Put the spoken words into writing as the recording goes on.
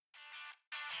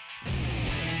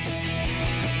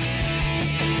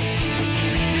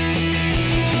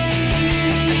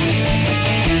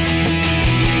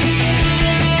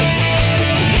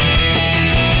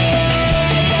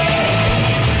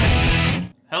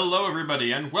Hello,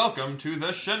 everybody, and welcome to the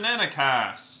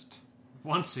Shenanicast.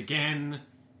 Once again,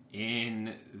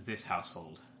 in this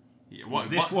household. Yeah, one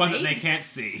that they can't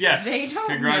see. Yes. They don't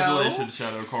Congratulations, know.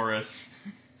 Shadow Chorus.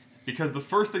 Because the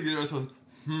first thing you noticed was,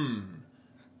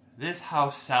 this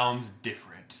house sounds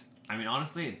different. I mean,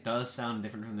 honestly, it does sound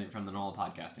different from the normal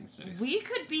podcasting space. We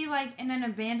could be like in an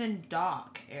abandoned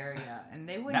dock area, and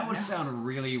they wouldn't That would know. sound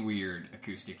really weird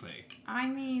acoustically. I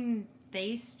mean,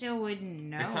 they still wouldn't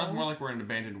know. It sounds more like we're in an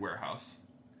abandoned warehouse.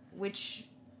 Which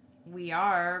we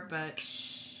are, but...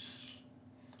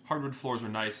 Hardwood floors are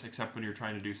nice, except when you're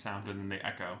trying to do sound and then they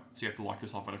echo. So you have to lock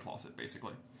yourself in a closet,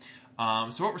 basically.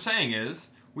 So what we're saying is,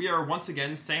 we are once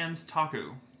again Sans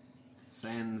Taku.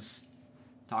 Sans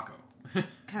taco.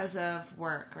 Because of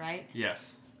work, right?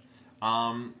 Yes.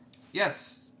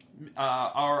 Yes.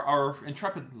 Our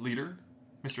intrepid leader,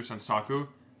 Mr. Sans Taku,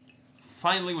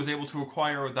 finally was able to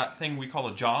acquire that thing we call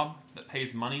a job that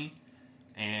pays money,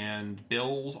 and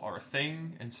bills are a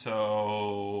thing, and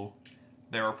so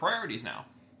there are priorities now.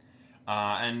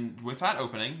 And with that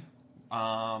opening,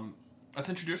 let's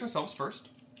introduce ourselves first.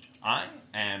 I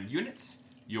am Uknits,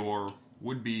 your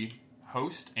would-be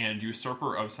host and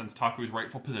usurper of Sans Taku's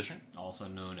rightful position. Also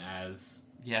known as...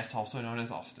 Yes, also known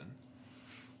as Austin.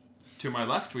 To my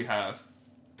left, we have...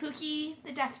 Pooky,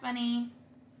 the death bunny.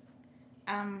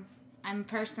 I'm a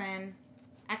person.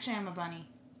 Actually, I'm a bunny.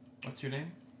 What's your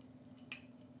name?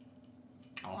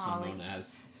 Also Holly. known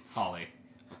as Holly.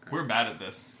 We're bad at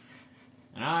this.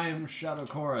 And I'm Shadow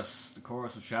Chorus, the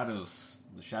chorus of shadows,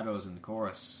 the shadows in the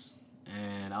chorus.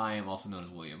 And I am also known as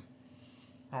William.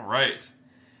 All right.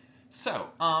 So,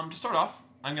 to start off,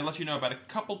 I'm going to let you know about a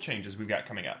couple changes we've got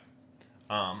coming up.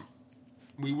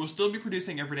 We will still be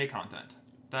producing everyday content.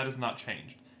 That has not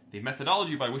changed. The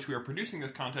methodology by which we are producing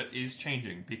this content is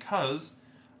changing because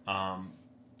I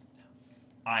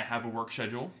have a work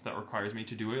schedule that requires me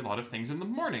to do a lot of things in the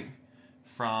morning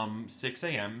from 6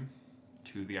 a.m.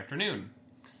 to the afternoon.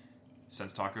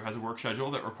 Sans Taku has a work schedule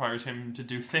that requires him to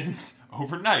do things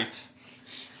overnight.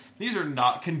 These are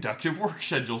not conductive work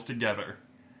schedules together.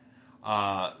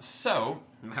 So...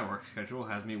 My work schedule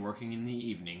has me working in the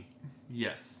evening.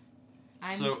 Yes.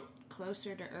 I'm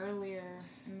closer to earlier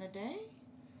in the day?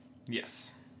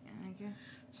 Yes. I guess.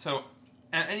 So,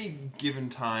 at any given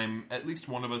time, at least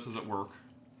one of us is at work.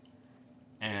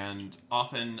 And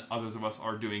often others of us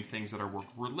are doing things that are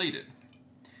work-related.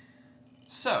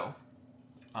 So,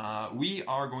 we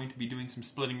are going to be doing some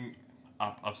splitting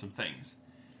up of some things.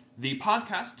 This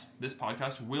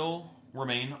podcast will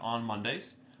remain on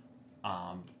Mondays.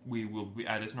 We will be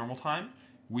at its normal time.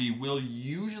 We will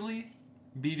usually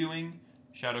be doing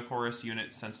Shadow Chorus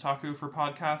Unit Sans Taku for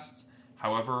podcasts.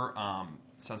 However,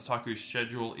 Sans Taku's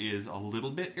schedule is a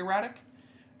little bit erratic,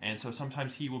 and so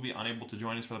sometimes he will be unable to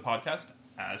join us for the podcast,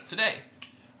 as today.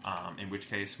 In which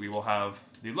case, we will have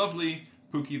the lovely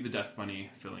Pooky the Death Bunny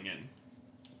filling in.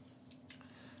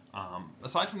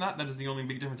 Aside from that, that is the only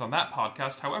big difference on that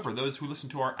podcast. However, those who listen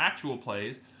to our actual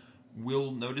plays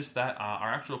will notice that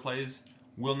our actual plays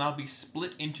will now be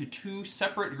split into two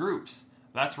separate groups.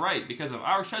 That's right, because of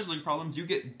our scheduling problems, you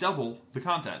get double the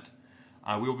content.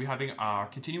 We will be having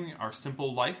continuing our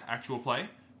Simple Life actual play,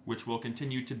 which will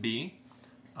continue to be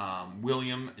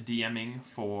William DMing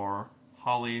for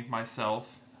Holly,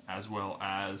 myself, as well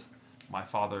as my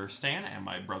father Stan and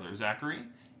my brother Zachary,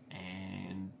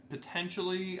 and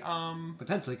potentially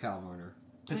Potentially Kyle Warner.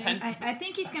 I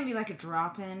think he's going to be like a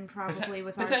drop-in, probably,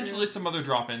 with our potentially group. some other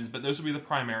drop-ins, but those will be the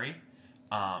primary.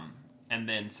 And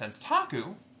then Sans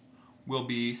Taku will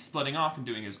be splitting off and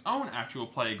doing his own actual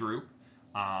play group.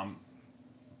 I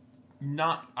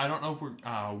don't know if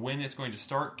when it's going to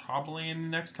start. Probably in the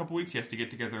next couple weeks. He has to get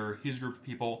together his group of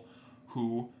people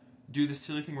who do this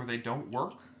silly thing where they don't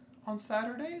work on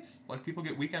Saturdays. Like, people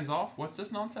get weekends off. What's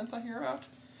this nonsense I hear about?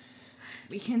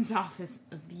 Weekends off is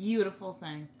a beautiful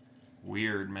thing.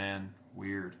 Weird, man.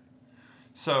 Weird.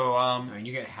 So, I mean,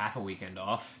 you get half a weekend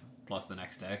off, plus the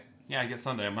next day. yeah, I get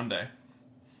Sunday and Monday.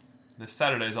 This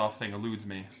Saturday's off thing eludes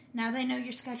me. Now they know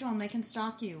your schedule and they can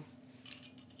stalk you.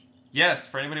 Yes,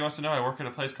 for anybody who wants to know, I work at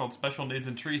a place called Special Needs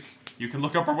and Treats. You can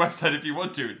look up our website if you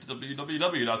want to.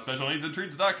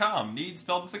 www.specialneedsandtreats.com. Needs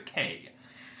spelled with a K.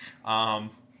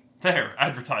 There,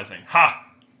 advertising.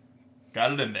 Ha!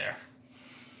 Got it in there.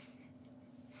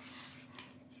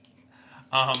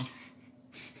 We're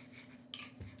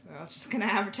all just going to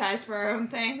advertise for our own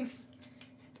things.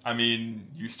 I mean,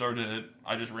 you started it.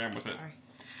 I just ran with it. Sorry.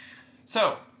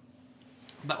 So,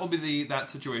 that will be that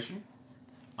situation.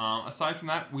 Aside from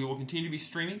that, we will continue to be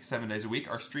streaming 7 days a week.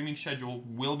 Our streaming schedule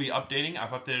will be updating.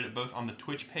 I've updated it both on the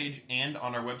Twitch page and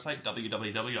on our website,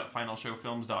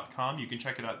 www.finalshowfilms.com. You can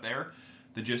check it out there.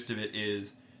 the gist of it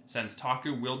is, since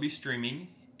Taku will be streaming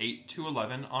 8 to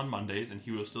 11 on Mondays, and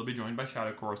he will still be joined by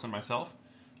Shadow Chorus and myself.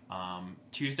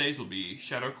 Tuesdays will be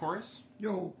Shadow Chorus.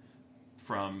 Yo.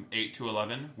 From 8 to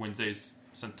 11. Wednesdays,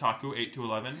 Taku, 8 to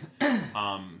 11.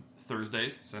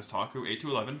 Thursdays, Taku, 8 to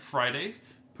 11. Fridays,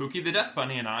 Pooky the Death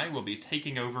Bunny and I will be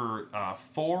taking over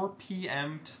 4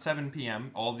 p.m. to 7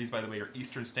 p.m. All of these, by the way, are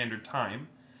Eastern Standard Time.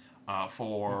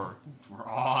 We're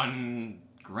on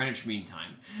Greenwich Mean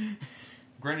Time.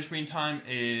 Greenwich Mean Time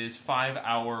is 5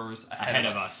 hours ahead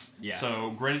of us. Yeah.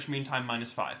 So Greenwich Mean Time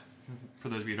minus 5. For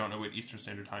those of you who don't know what Eastern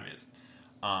Standard Time is.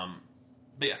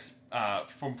 But yes,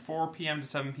 from 4 p.m. to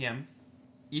 7 p.m.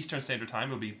 Eastern Standard Time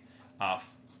will be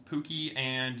Pooky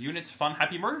and Uknits' Fun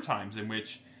Happy Murder Times, in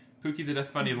which Pooky the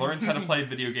Death Bunny learns how to play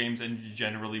video games and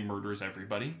generally murders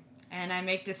everybody. And I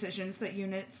make decisions that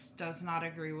Uknits does not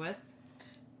agree with.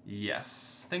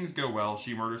 Yes, things go well.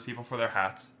 She murders people for their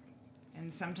hats.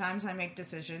 And sometimes I make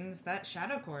decisions that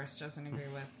Shadow Chorus doesn't agree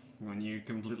with. When you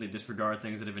completely disregard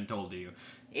things that have been told to you.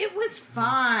 It was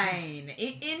fine.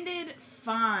 It ended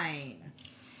fine.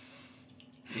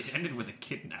 It ended with a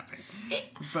kidnapping.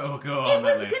 But we'll go It on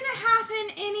was that going to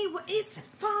happen anyway. It's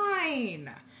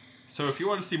fine. So if you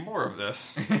want to see more of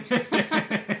this,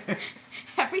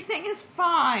 Everything is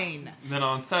fine. then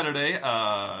on Saturday,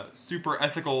 super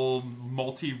ethical,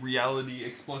 multi-reality,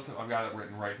 explosive... I've got it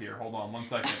written right here. Hold on 1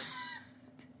 second.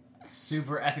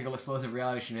 Super ethical explosive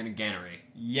reality shenaniganery.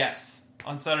 Yes.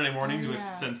 On Saturday mornings with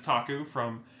Sense Taku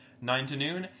from 9 to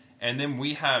noon. And then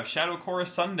we have Shadow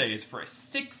Chorus Sundays for a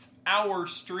 6-hour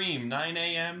stream, 9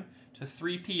 a.m. to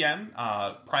 3 p.m.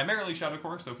 Primarily Shadow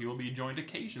Chorus, though he will be joined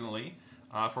occasionally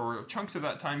for chunks of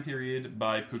that time period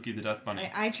by Pooky the Death Bunny.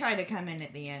 I try to come in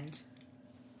at the end.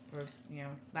 Or,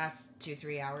 last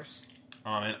 2-3 hours.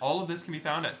 And all of this can be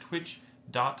found at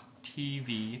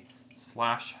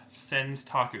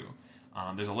twitch.tv/SensTaku.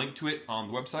 There's a link to it on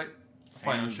the website,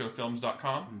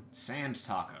 FinalShowFilms.com. Sand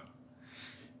Taco.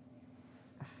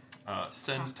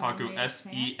 SensTaku,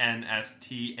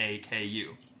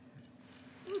 SENSTAKU.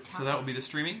 So that will be the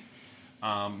streaming.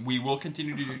 We will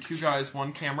continue to do 2 guys,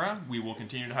 1 camera. We will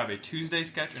continue to have a Tuesday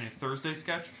sketch and a Thursday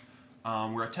sketch.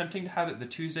 We're attempting to have the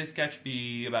Tuesday sketch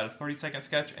be about a 30-second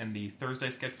sketch and the Thursday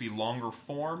sketch be longer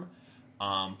form.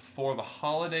 For the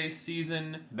holiday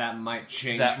season... That might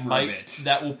change a bit.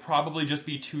 That will probably just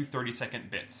be 2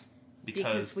 30-second bits.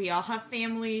 Because we all have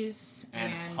families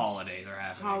and holidays are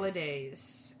happening.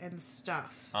 Holidays and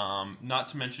stuff. Not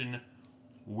to mention,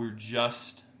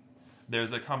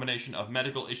 there's a combination of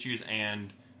medical issues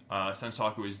and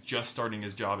Sensaku is just starting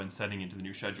his job and setting into the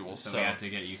new schedule. So we have to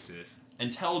get used to this.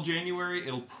 Until January,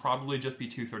 it'll probably just be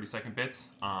 2 30-second bits.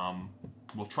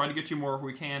 We'll try to get you more if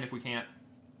we can. If we can't...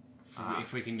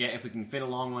 If we can fit a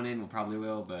long one in, we'll probably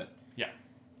will, but... Yeah.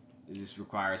 This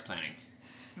requires planning.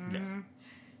 Mm-hmm. Yes.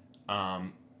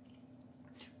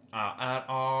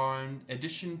 On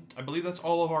addition, I believe that's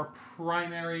all of our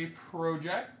primary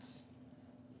projects.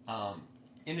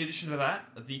 In addition to that,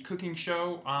 the cooking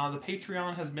show, the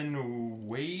Patreon has been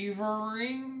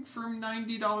wavering from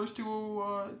 $90 to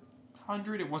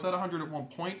 $100. It was at $100 at one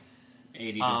point.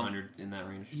 80 to 100 in that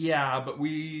range. Yeah, but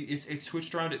it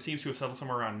switched around. It seems to have settled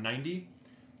somewhere around 90.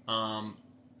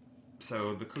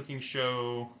 So the cooking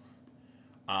show,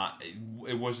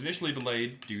 it was initially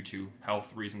delayed due to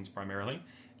health reasons primarily,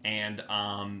 and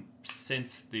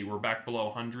since they were back below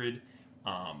 100,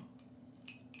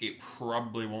 it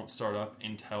probably won't start up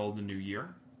until the new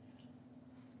year.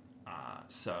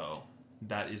 So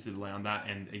that is the delay on that,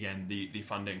 and again, the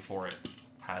funding for it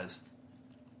has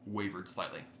wavered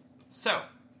slightly. So,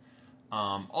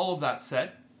 all of that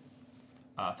said,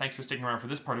 thanks for sticking around for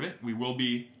this part of it. We will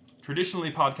be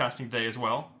traditionally podcasting today as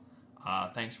well.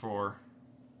 Thanks for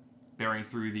bearing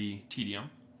through the tedium.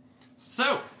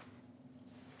 So,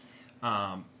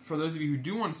 for those of you who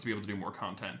do want us to be able to do more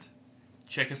content,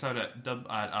 check us out at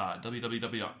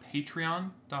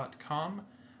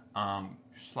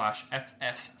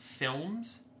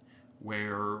www.patreon.com/FSFilms,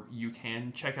 where you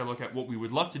can check a look at what we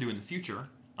would love to do in the future.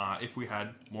 If we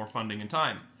had more funding and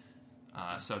time.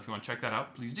 So if you want to check that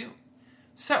out, please do.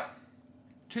 So,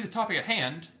 to the topic at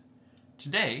hand,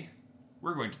 today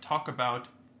we're going to talk about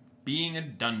being a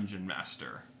dungeon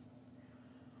master.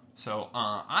 So,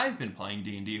 I've been playing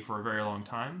D&D for a very long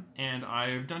time, and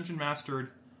I've dungeon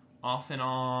mastered off and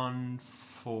on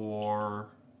for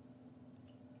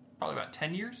probably about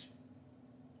 10 years.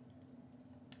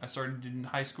 I started in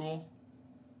high school.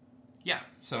 Yeah,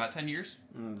 so about 10 years.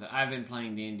 I've been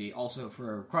playing D&D also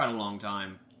for quite a long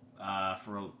time,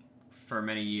 for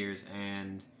many years,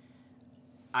 and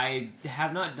I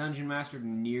have not dungeon mastered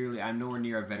nearly. I'm nowhere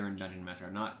near a veteran dungeon master.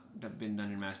 I've not been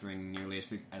dungeon mastering nearly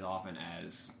as often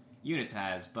as Uknits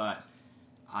has, but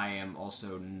I am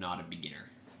also not a beginner.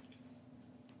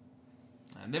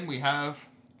 And then we have...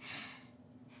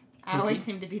 I always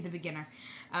seem to be the beginner.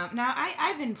 Now,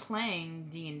 I've been playing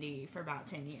D&D for about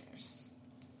 10 years.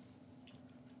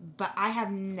 But I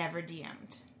have never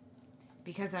DM'd.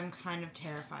 Because I'm kind of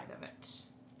terrified of it.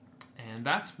 And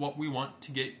that's what we want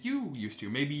to get you used to.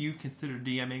 Maybe you've considered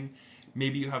DMing.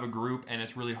 Maybe you have a group and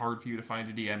it's really hard for you to find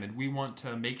a DM. And we want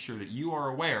to make sure that you are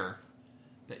aware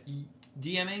that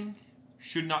DMing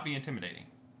should not be intimidating.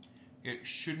 It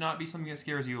should not be something that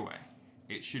scares you away.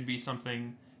 It should be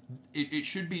something... It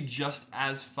should be just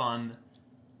as fun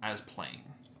as playing.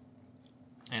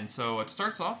 And so it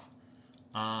starts off,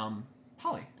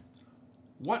 Holly,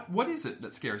 what is it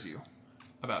that scares you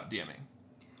about DMing?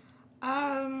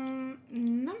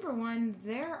 Number one,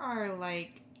 there are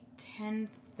like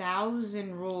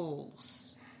 10,000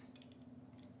 rules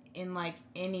in like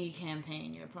any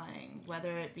campaign you're playing,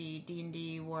 whether it be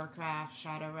D&D, Warcraft,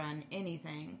 Shadowrun,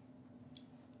 anything.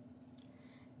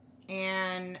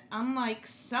 And unlike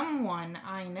someone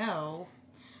I know,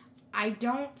 I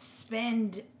don't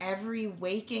spend every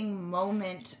waking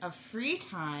moment of free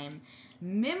time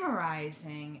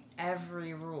memorizing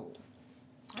every rule.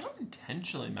 I don't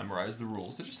intentionally memorize the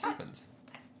rules. It just happens.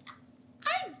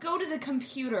 I go to the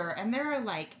computer and there are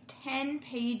like 10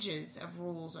 pages of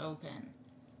rules open.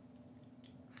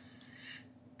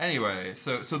 Anyway,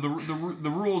 so the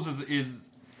rules is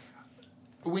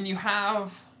when you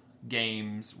have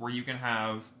games where you can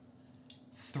have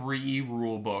 3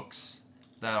 rule books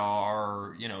that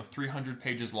are 300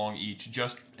 pages long each,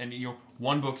 and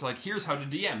one book like here's how to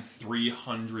DM,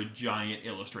 300 giant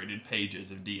illustrated pages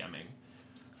of DMing.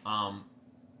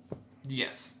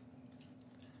 Yes,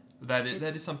 that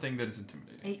is something that is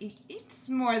intimidating. It's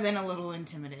more than a little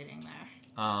intimidating there.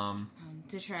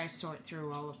 To try to sort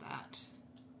through all of that.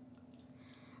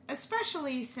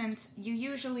 Especially since you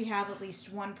usually have at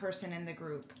least one person in the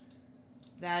group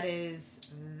that is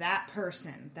that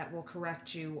person that will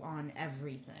correct you on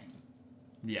everything.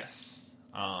 Yes.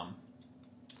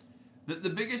 The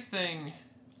biggest thing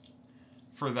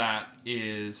for that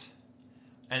is,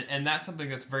 and that's something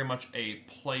that's very much a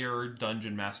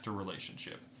player-dungeon master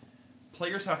relationship.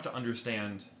 Players have to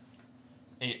understand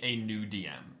a new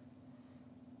DM.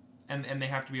 And they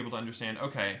have to be able to understand,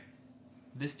 okay,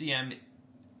 this DM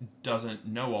doesn't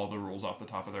know all the rules off the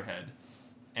top of their head.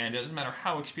 And it doesn't matter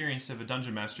how experienced of a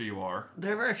dungeon master you are.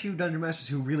 There are very few dungeon masters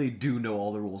who really do know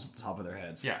all the rules off the top of their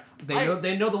heads. Yeah.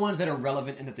 They know the ones that are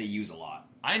relevant and that they use a lot.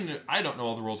 I don't know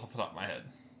all the rules off the top of my head.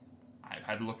 I've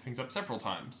had to look things up several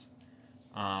times.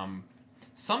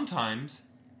 Sometimes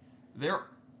there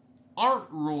aren't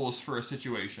rules for a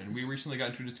situation. We recently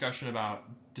got into a discussion about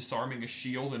disarming a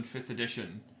shield in 5th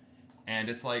edition. And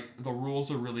it's like, the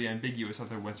rules are really ambiguous as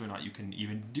to whether or not you can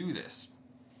even do this.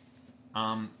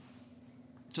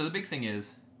 So the big thing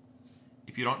is,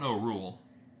 if you don't know a rule,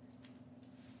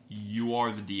 you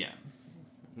are the DM.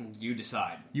 You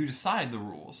decide. You decide the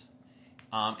rules.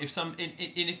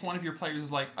 If one of your players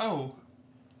is like, I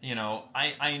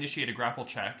initiate a grapple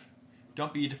check,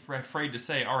 don't be afraid to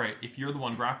say, all right, if you're the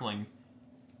one grappling,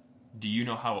 do you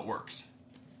know how it works?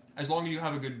 As long as you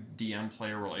have a good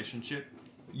DM-player relationship,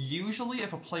 usually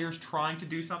if a player's trying to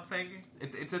do something,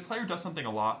 if the player does something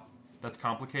a lot that's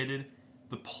complicated,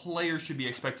 the player should be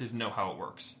expected to know how it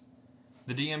works.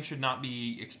 The DM should not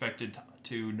be expected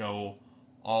to know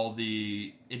all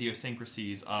the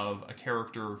idiosyncrasies of a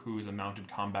character who is a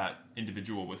mounted combat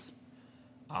individual with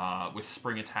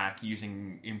spring attack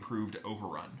using improved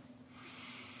overrun.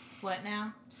 What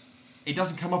now? It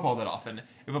doesn't come up all that often.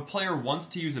 If a player wants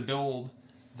to use a build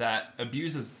that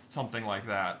abuses something like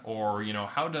that, or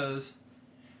how does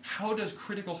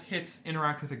critical hits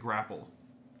interact with a grapple?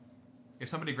 If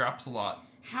somebody grapples a lot,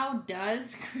 how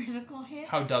does critical hit?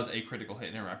 How does a critical hit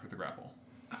interact with the grapple?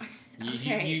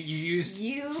 Okay. You used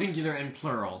singular and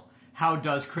plural. How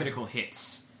does critical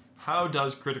hits? How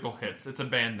does critical hits? It's a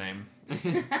band name.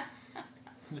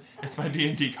 It's my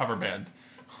D&D cover band.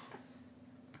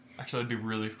 Actually, that'd be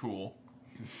really cool.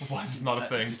 Why is this not a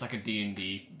thing? Just like a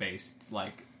D&D based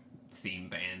theme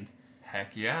band.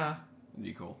 Heck yeah. That'd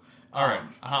be cool. All right.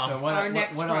 So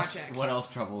project. What else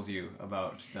troubles you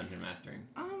about dungeon mastering?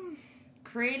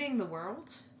 Creating the world.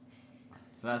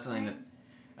 So that's something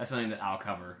that I'll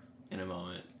cover in a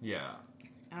moment. Yeah.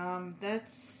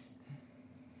 That's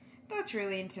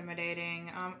really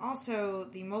intimidating. Also,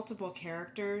 the multiple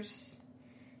characters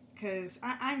Because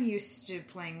I'm used to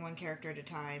playing one character at a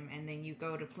time, and then you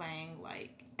go to playing, like,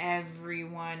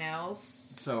 everyone else.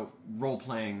 So,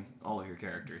 role-playing all of your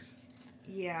characters.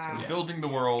 Yeah. So building the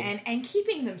world. And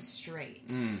keeping them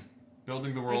straight.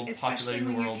 Building the world, like, especially populating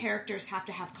the when world. your characters have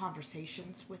to have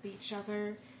conversations with each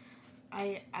other.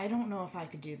 I don't know if I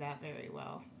could do that very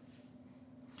well.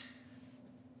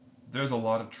 There's a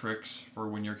lot of tricks for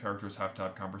when your characters have to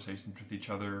have conversations with each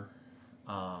other.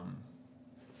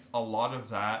 A lot of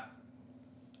that,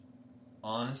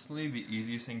 honestly, the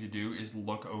easiest thing to do is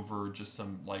look over just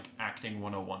some, like, acting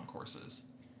 101 courses.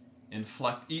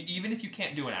 Even if you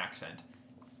can't do an accent,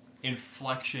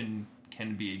 inflection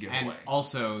can be a giveaway. And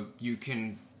also, you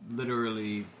can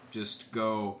literally just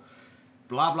go,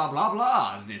 blah, blah, blah,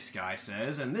 blah, this guy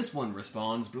says, and this one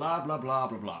responds, blah, blah, blah,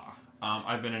 blah, blah.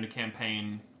 I've been in a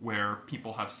campaign where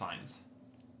people have signs.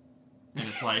 And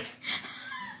it's like...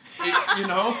 you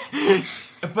know?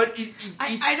 But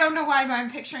I don't know why, but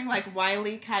I'm picturing, like, Wile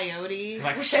E. Coyote.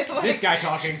 Like, with, this guy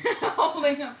talking.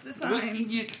 holding up the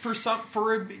signs.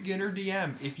 For a beginner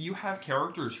DM, if you have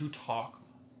characters who talk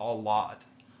a lot,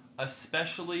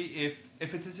 especially if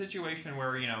it's a situation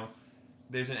where, you know,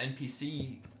 there's an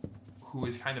NPC who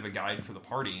is kind of a guide for the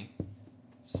party,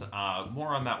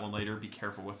 more on that one later, be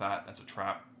careful with that. That's a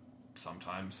trap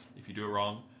sometimes, if you do it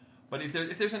wrong. But if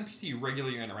there's an NPC you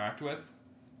regularly interact with,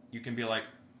 you can be like,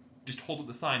 just hold up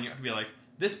the sign. You have to be like,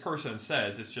 this person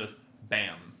says, it's just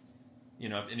bam. You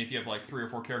know, and if you have like 3 or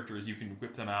 4 characters, you can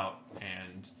whip them out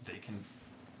and they can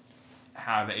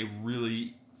have a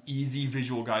really easy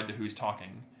visual guide to who's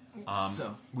talking.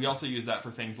 We also use that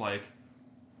for things like,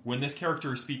 when this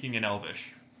character is speaking in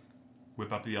Elvish,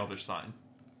 whip up the Elvish sign.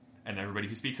 And everybody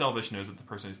who speaks Elvish knows that the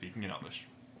person is speaking in Elvish.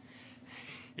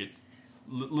 It's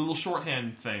little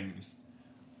shorthand things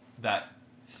that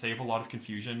save a lot of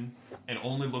confusion and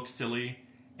only look silly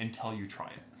until you try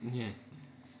it. Yeah.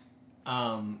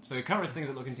 So we covered things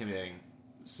that look intimidating.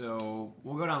 So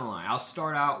we'll go down the line. I'll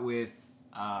start out with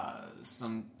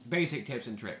some basic tips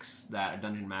and tricks that a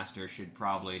dungeon master should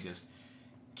probably just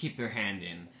keep their hand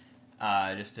in,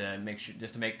 just to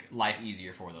make life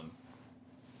easier for them.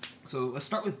 So let's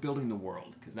start with building the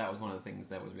world, because that was one of the things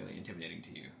that was really intimidating to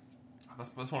you.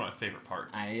 That's one of my favorite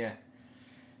parts. Yeah.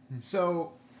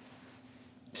 So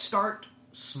start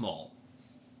small.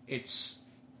 It's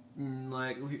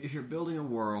like, if you're building a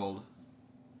world,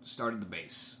 start at the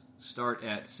base. Start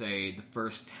at, say, the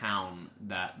first town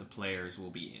that the players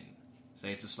will be in.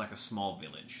 Say it's just like a small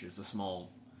village. It's a small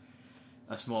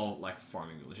like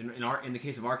farming village. In the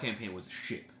case of our campaign, it was a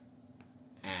ship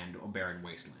and a barren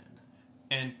wasteland.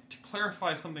 And to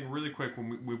clarify something really quick,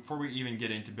 before we even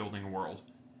get into building a world,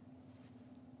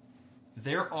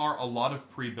 there are a lot of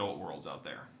pre-built worlds out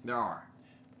there. There are.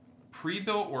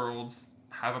 Pre-built worlds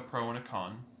have a pro and a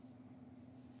con.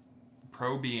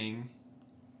 Pro being,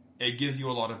 it gives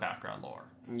you a lot of background lore.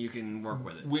 You can work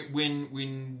with it.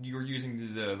 When you're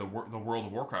using the World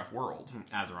of Warcraft world,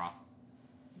 Azeroth.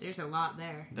 There's a lot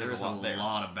there. There's a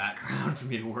lot of background for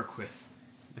me to work with.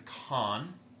 The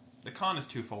con is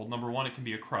twofold. Number one, it can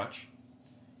be a crutch.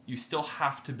 You still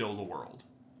have to build a world.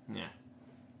 Yeah.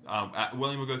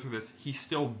 William will go through this. He's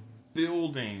still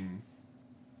building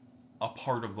a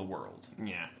part of the world.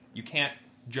 Yeah. You can't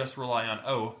just rely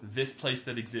on, this place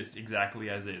that exists exactly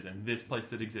as is, and this place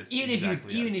that exists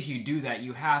exactly as is. Even if you do that,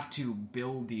 you have to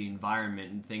build the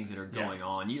environment and things that are going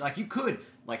on. You could,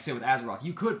 say with Azeroth,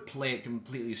 you could play it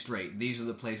completely straight. These are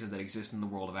the places that exist in the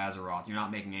world of Azeroth. You're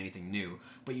not making anything new.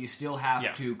 But you still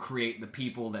have to create the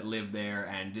people that live there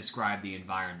and describe the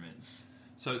environments.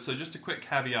 So just a quick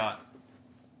caveat.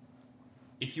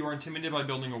 If you are intimidated by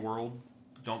building a world,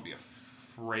 don't be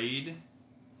afraid.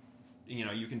 You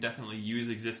know, you can definitely use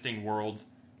existing worlds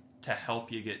to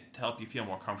help you feel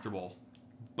more comfortable,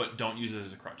 but don't use it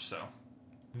as a crutch. So,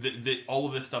 all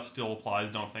of this stuff still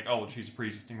applies. Don't think, she's a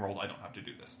pre-existing world, I don't have to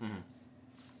do this.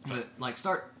 Mm-hmm.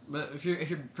 But if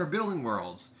you're for building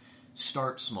worlds,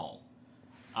 start small,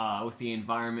 with the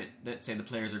environment that, say, the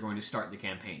players are going to start the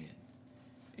campaign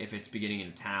in. If it's beginning in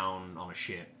a town on a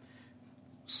ship,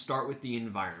 start with the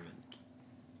environment.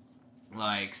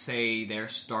 Like, say they're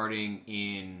starting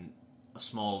in a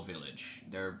small village.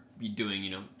 They're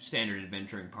doing, standard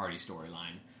adventuring party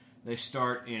storyline. They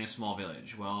start in a small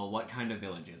village. Well, what kind of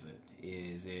village is it?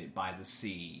 Is it by the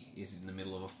sea? Is it in the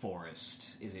middle of a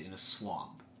forest? Is it in a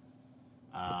swamp?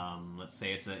 Let's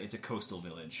say it's a coastal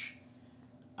village.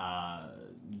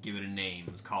 Give it a name.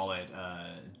 Let's call it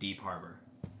Deep Harbor.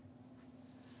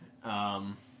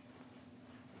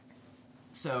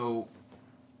 So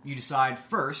you decide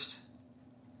first,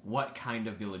 what kind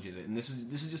of village is it? And this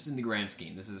is just in the grand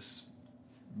scheme. This is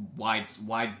wide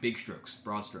big strokes,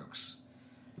 broad strokes.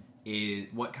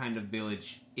 What kind of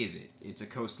village is it? It's a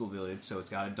coastal village, so it's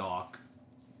got a dock.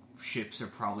 Ships are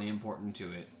probably important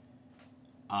to it.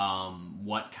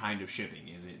 What kind of shipping?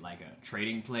 Is it like a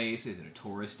trading place? Is it a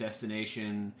tourist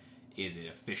destination? Is it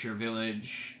a fisher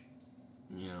village?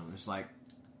 Just like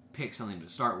pick something to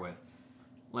start with.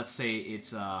 Let's say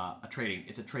it's a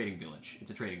trading village.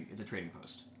 It's a trading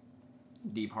post.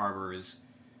 Deep Harbor is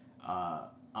a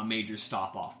major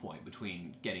stop-off point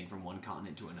between getting from one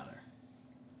continent to another.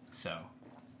 So,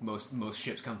 most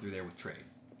ships come through there with trade.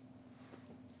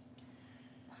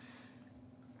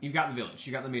 You've got the village.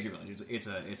 You got the major village. It's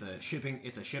a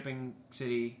shipping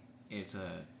city. It's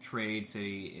a trade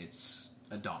city. It's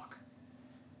a dock.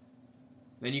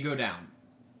 Then you go down.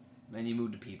 Then you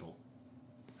move to people.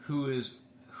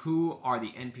 Who are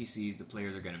the NPCs the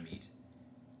players are going to meet?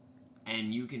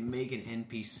 And you can make an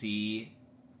NPC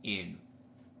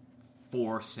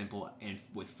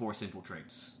with four simple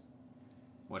traits.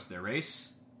 What's their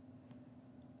race?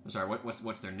 I'm sorry,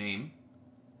 what's their name?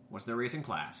 What's their race and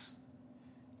class?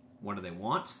 What do they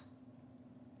want?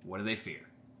 What do they fear?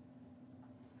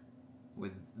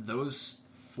 With those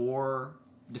 4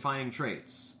 defining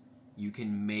traits, you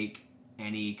can make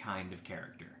any kind of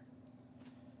character.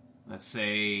 Let's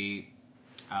say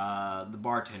the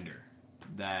bartender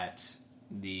that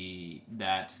the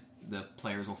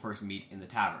players will first meet in the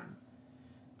tavern.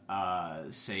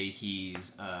 Say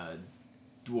he's a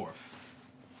dwarf.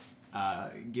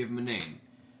 Give him a name.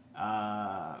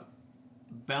 Belm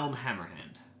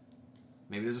Hammerhand.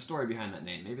 Maybe there's a story behind that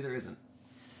name. Maybe there isn't.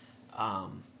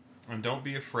 And don't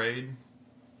be afraid,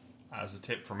 as a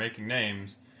tip for making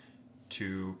names,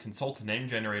 to consult a name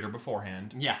generator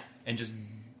beforehand. Yeah. And just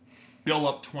build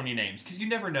up 20 names. Because you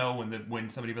never know when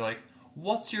somebody be like,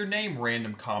 what's your name,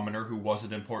 random commoner who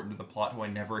wasn't important to the plot, who I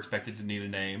never expected to need a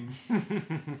name?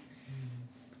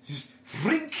 Just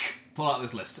frink! Pull out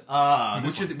this list.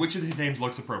 Which of these names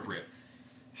looks appropriate?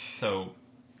 So...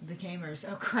 The gamers.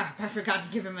 Oh crap, I forgot to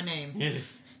give him a name.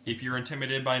 If you're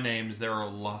intimidated by names, there are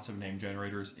lots of name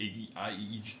generators.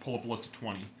 You just pull up a list of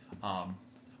 20.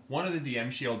 One of the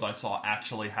DM shields I saw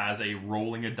actually has a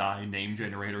rolling a die name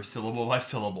generator, syllable by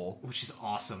syllable. Which is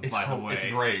awesome, by the way. It's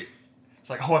great.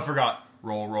 It's like, I forgot.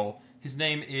 Roll. His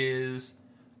name is...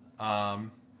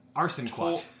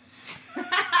 Arsenquat.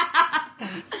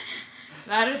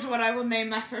 That is what I will name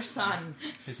my first son.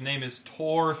 His name is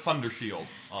Tor Thundershield.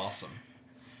 Awesome.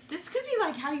 This could be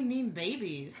like how you name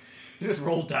babies. Just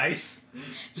roll dice.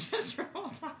 Just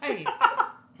roll dice.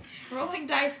 Rolling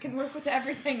dice can work with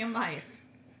everything in life.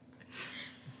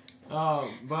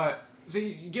 But so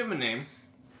you give him a name.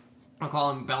 I'll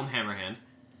call him Belm Hammerhand.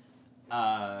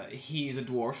 He's a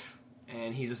dwarf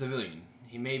and he's a civilian.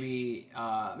 Maybe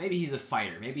he's a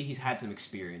fighter. Maybe he's had some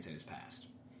experience in his past.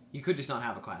 You could just not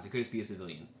have a class. It could just be a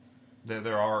civilian.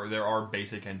 There are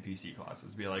basic NPC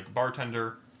classes. Be like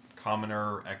bartender,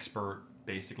 commoner, expert.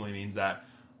 Basically means that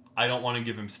I don't want to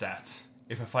give him stats.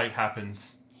 If a fight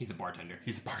happens, he's a bartender.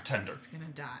 He's gonna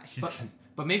die.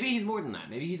 But maybe he's more than that.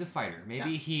 Maybe he's a fighter.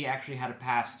 Maybe he actually had a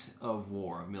past of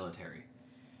war, of military.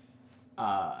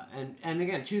 And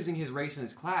again, choosing his race and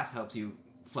his class helps you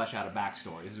flesh out a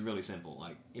backstory. This is really simple.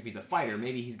 Like, if he's a fighter,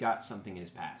 maybe he's got something in his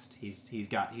past. He's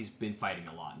been fighting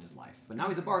a lot in his life. But now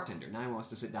he's a bartender. Now he wants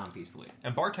to sit down peacefully.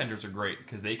 And bartenders are great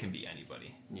because they can be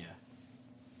anybody. Yeah.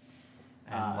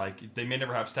 And they may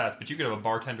never have stats, but you could have a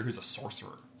bartender who's a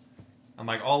sorcerer. And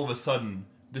all of a sudden,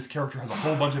 this character has a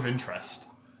whole bunch of interest.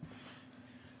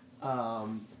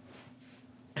 And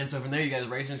so from there, you guys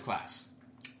raise in his class.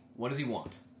 What does he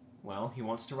want? Well, he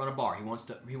wants to run a bar. He wants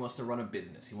to run a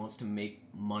business. He wants to make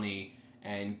money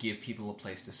and give people a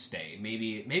place to stay.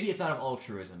 Maybe it's out of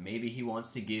altruism. Maybe he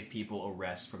wants to give people a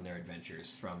rest from their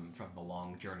adventures, from the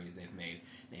long journeys they've made.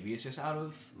 Maybe it's just out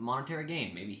of monetary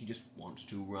gain. Maybe he just wants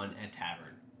to run a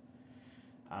tavern.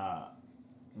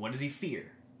 What does he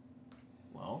fear?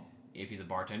 Well, if he's a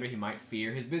bartender, he might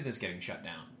fear his business getting shut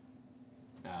down.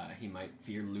 He might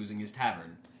fear losing his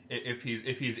tavern. If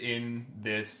he's in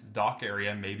this dock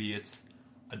area, maybe it's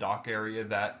a dock area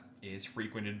that is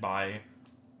frequented by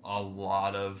a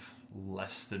lot of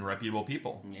less than reputable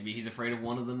people. Maybe he's afraid of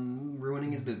one of them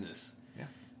ruining his business. Yeah.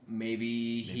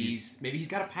 Maybe he's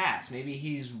got a past. Maybe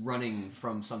he's running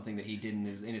from something that he did in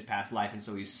his past life, and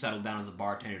so he's settled down as a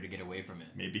bartender to get away from it.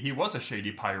 Maybe he was a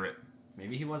shady pirate.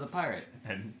 Maybe he was a pirate,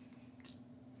 and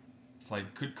it's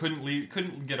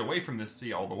couldn't get away from this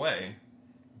sea all the way,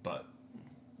 but.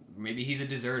 Maybe he's a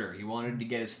deserter. He wanted to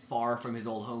get as far from his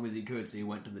old home as he could, so he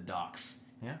went to the docks.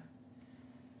 Yeah.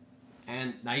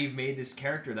 And now you've made this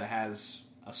character that has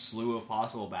a slew of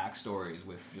possible backstories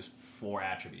with just 4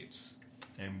 attributes.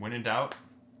 And when in doubt,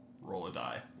 roll a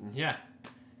die. Yeah.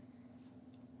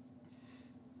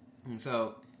 And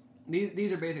so,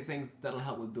 these are basic things that'll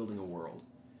help with building a world.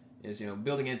 Is,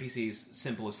 building NPCs,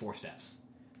 simple as 4 steps.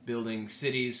 Building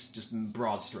cities, just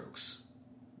broad strokes.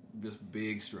 Just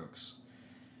big strokes.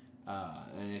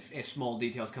 And if small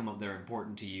details come up that are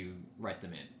important to you, write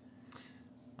them in.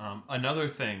 Another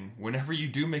thing, whenever you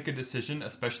do make a decision,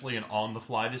 especially an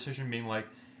on-the-fly decision, being like,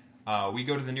 we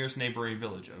go to the nearest neighboring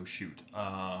village. Oh, shoot.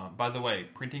 By the way,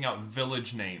 printing out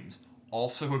village names,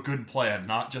 also a good plan,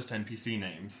 not just NPC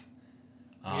names.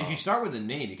 If you start with a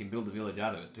name, you can build a village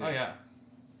out of it, too. Oh, yeah.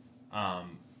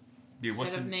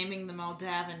 Instead of naming them all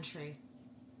Daventry.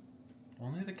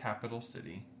 Only the capital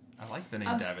city. I like the name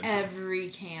of Daventry. Every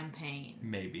campaign.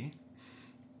 Maybe.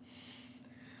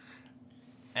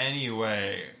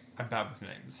 Anyway, I'm bad with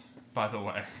names, by the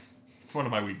way. It's one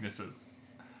of my weaknesses.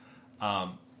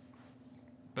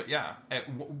 But yeah,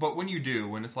 but when you do,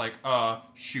 when it's like,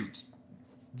 shoot,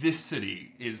 this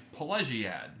city is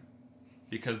Pelagiad,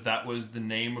 because that was the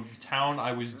name of the town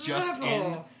I was just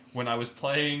in when I was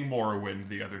playing Morrowind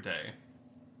the other day.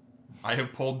 I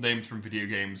have pulled names from video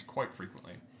games quite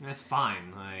frequently. That's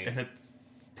fine. And it's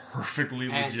perfectly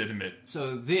legitimate.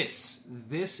 So this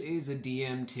is a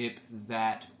DM tip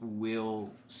that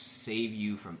will save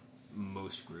you from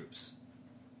most groups.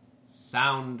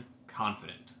 Sound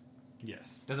confident.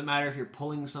 Yes. Doesn't matter if you're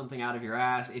pulling something out of your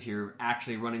ass, if you're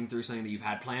actually running through something that you've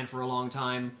had planned for a long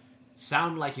time.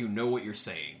 Sound like you know what you're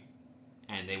saying,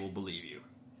 and they will believe you.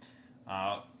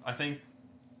 I think,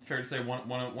 fair to say,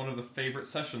 one of the favorite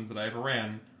sessions that I ever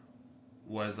ran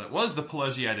was the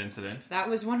Pelagiad incident. That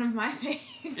was one of my favorites.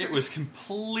 It was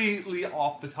completely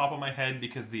off the top of my head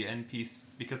because the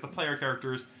player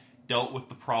characters dealt with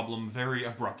the problem very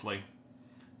abruptly.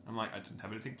 I'm like, I didn't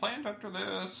have anything planned after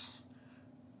this.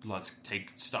 Let's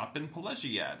stop in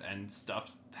Pelagiad, and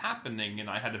stuff's happening, and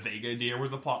I had a vague idea where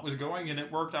the plot was going, and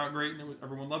it worked out great, and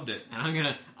everyone loved it. And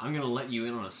I'm gonna let you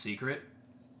in on a secret.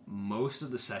 Most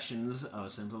of the sessions of A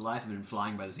Simpler Life have been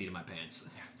flying by the seat of my pants.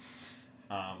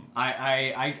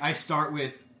 I start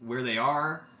with where they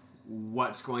are,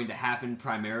 what's going to happen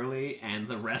primarily, and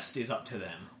the rest is up to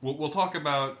them. We'll talk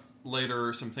about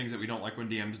later some things that we don't like when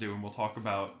DMs do, and we'll talk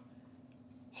about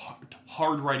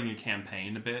hard writing a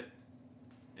campaign a bit.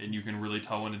 And you can really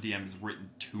tell when a DM has written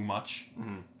too much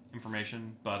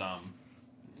information,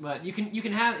 but you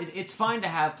can have it's fine to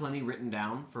have plenty written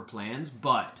down for plans,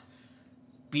 but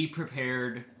be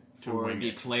prepared for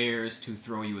the players to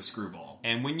throw you a screwball.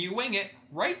 And when you wing it,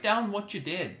 write down what you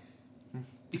did,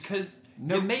 because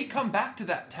you may come back to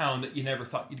that town that you never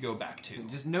thought you'd go back to.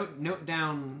 Just note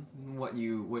down what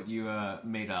you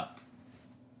made up,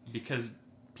 because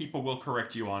people will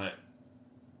correct you on it,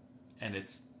 and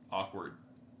it's awkward.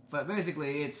 But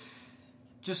basically, it's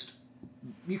just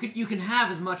you can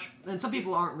have as much, and some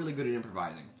people aren't really good at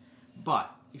improvising. But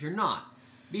if you're not,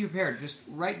 be prepared. Just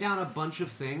write down a bunch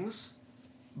of things,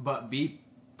 but be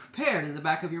prepared in the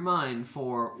back of your mind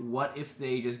for what if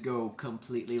they just go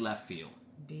completely left field.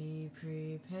 Be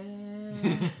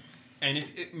prepared. And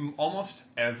almost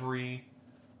every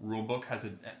rulebook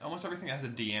almost everything has a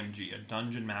DMG, a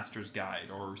Dungeon Master's Guide,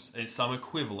 or some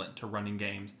equivalent to running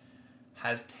games.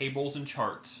 Has tables and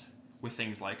charts with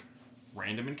things like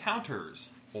random encounters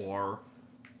or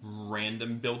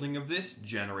random building of this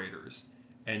generators.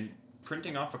 And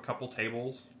printing off a couple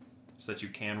tables so that you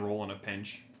can roll in a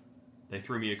pinch. They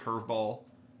threw me a curveball.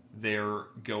 They're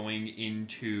going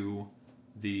into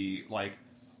the,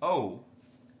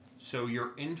 so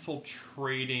you're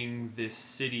infiltrating this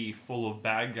city full of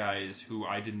bad guys who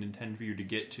I didn't intend for you to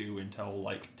get to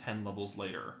until 10 levels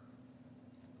later.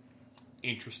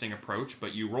 Interesting approach,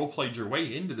 but you role-played your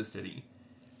way into the city.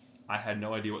 I had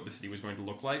no idea what the city was going to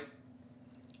look like.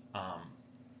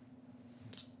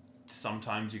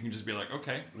 Sometimes you can just be like,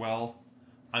 okay, well,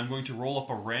 I'm going to roll up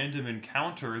a random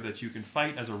encounter that you can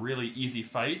fight as a really easy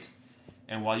fight,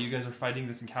 and while you guys are fighting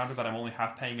this encounter that I'm only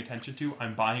half paying attention to,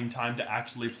 I'm buying time to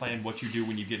actually plan what you do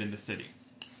when you get in the city.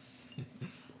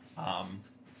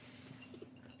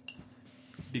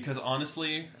 Because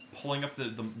honestly, pulling up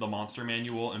the monster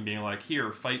manual and being like,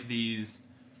 here, fight these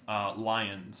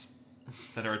lions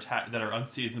that are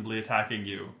unseasonably attacking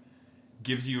you,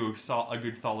 gives you a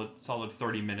good solid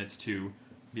 30 minutes to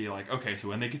be like, okay, so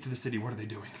when they get to the city, what are they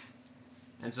doing?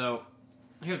 And so,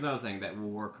 here's another thing that will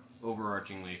work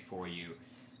overarchingly for you.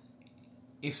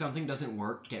 If something doesn't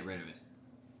work, get rid of it.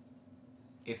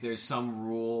 If there's some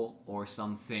rule or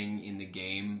something in the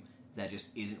game that just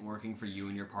isn't working for you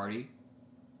and your party,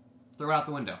 throw it out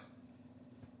the window.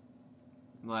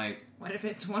 What if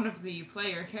it's one of the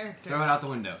player characters? Throw it out the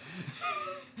window.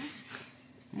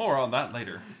 More on that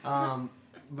later.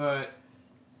 But,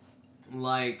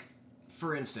 like,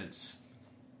 for instance,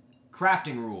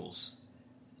 crafting rules.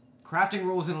 Crafting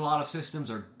rules in a lot of systems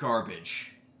are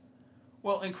garbage.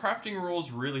 Well, and crafting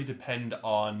rules really depend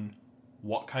on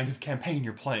what kind of campaign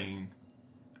you're playing.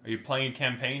 Are you playing a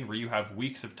campaign where you have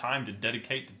weeks of time to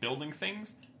dedicate to building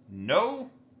things? No?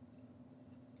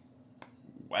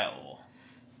 Well.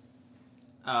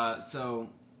 So,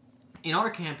 in our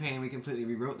campaign, we completely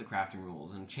rewrote the crafting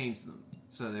rules and changed them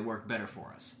so they work better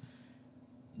for us.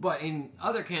 But in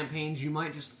other campaigns, you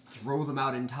might just throw them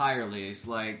out entirely. It's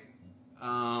like,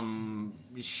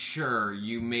 sure,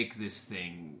 you make this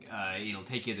thing. It'll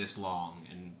take you this long,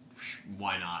 and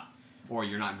why not? Or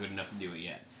you're not good enough to do it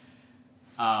yet.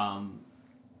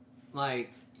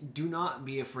 Like, do not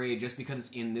be afraid just because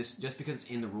it's in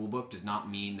the rulebook does not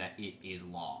mean that it is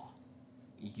law.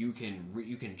 You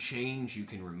can change, you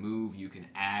can remove, you can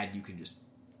add, you can just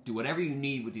do whatever you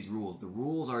need with these rules. The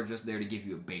rules are just there to give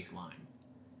you a baseline.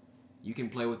 You can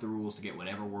play with the rules to get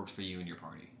whatever works for you and your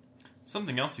party.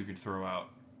 Something else you could throw out.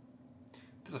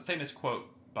 There's a famous quote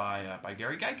by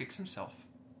Gary Gygax himself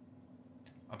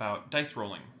about dice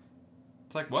rolling.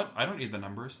 It's like, what? I don't need the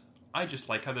numbers. I just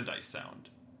like how the dice sound.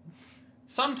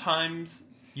 Sometimes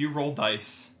you roll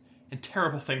dice and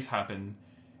terrible things happen,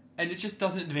 and it just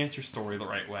doesn't advance your story the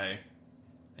right way.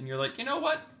 And you're like, you know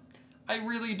what? I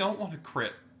really don't want to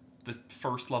crit the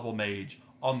first level mage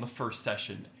on the first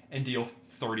session and deal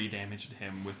 30 damage to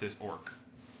him with this orc.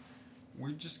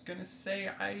 We're just gonna say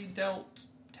I dealt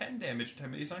 10 damage to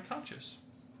him and he's unconscious.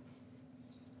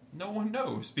 No one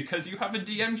knows, because you have a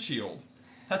DM shield.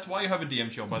 That's why you have a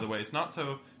DM shield, by the way. It's not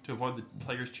so to avoid the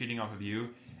players cheating off of you.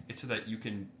 It's so that you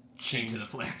can change to the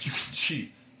players.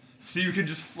 Cheat. So you can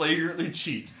just flagrantly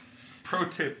cheat. Pro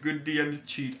tip, good DMs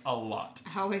cheat a lot.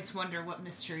 I always wonder what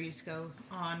mysteries go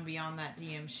on beyond that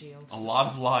DM shield. A lot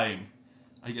of lying.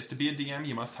 I guess to be a DM,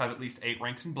 you must have at least 8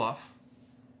 ranks in bluff.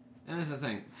 And this is the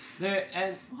thing.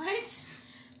 What?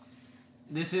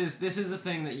 This is a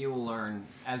thing that you will learn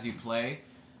as you play.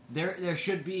 There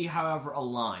should be, however, a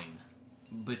line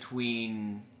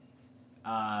between.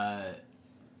 There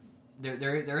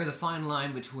is a fine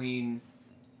line between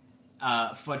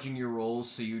fudging your rolls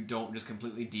so you don't just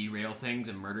completely derail things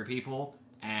and murder people,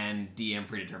 and DM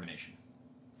predetermination.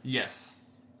 Yes.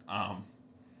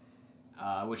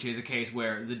 Which is a case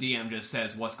where the DM just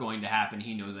says what's going to happen.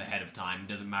 He knows ahead of time. It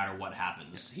doesn't matter what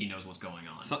happens. He knows what's going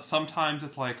on. So, sometimes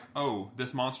it's like, oh,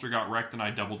 this monster got wrecked and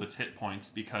I doubled its hit points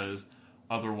because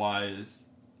otherwise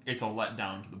it's a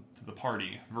letdown to the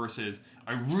party. Versus,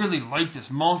 I really like this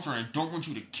monster and I don't want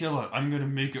you to kill it. I'm going to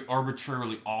make it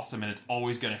arbitrarily awesome and it's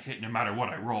always going to hit no matter what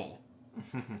I roll.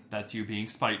 That's you being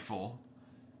spiteful.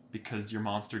 Because your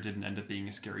monster didn't end up being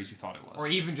as scary as you thought it was. Or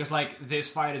even just like, this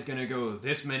fight is going to go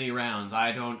this many rounds.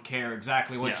 I don't care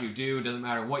exactly what you do. Doesn't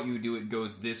matter what you do, it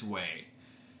goes this way.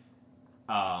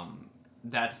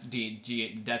 That's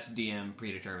DM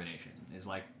predetermination. It's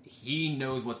like, he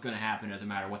knows what's going to happen. Doesn't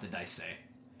matter what the dice say.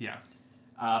 Yeah.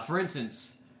 For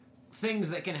instance,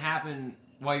 things that can happen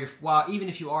while even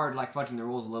if you are like fudging the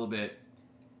rules a little bit,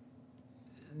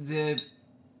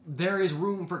 there is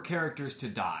room for characters to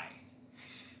die.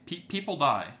 People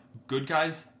die. Good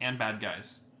guys and bad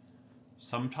guys.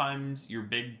 Sometimes your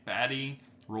big baddie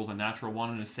rolls a natural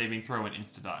 1 in a saving throw and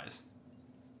insta-dies.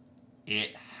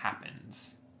 It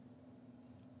happens.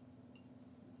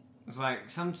 It's like,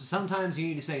 sometimes you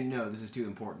need to say, no, this is too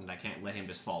important, I can't let him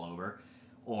just fall over.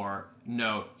 Or,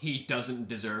 no, he doesn't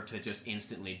deserve to just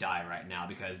instantly die right now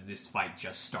because this fight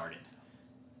just started.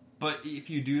 But if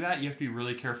you do that, you have to be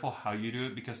really careful how you do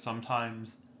it, because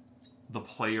sometimes the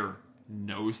player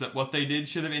knows that what they did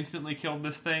should have instantly killed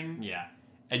this thing. Yeah.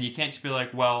 And you can't just be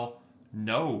like, well,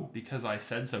 no, because I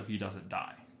said so, he doesn't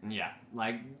die. Yeah.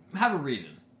 Like, have a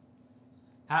reason.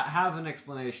 Have an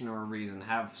explanation or a reason.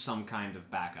 Have some kind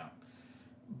of backup.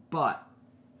 But,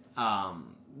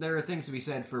 there are things to be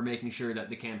said for making sure that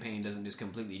the campaign doesn't just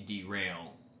completely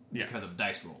derail because of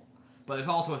dice roll. But there's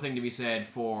also a thing to be said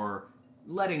for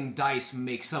letting dice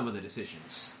make some of the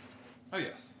decisions. Oh,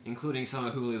 yes. Including some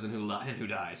of who lives and who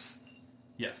dies.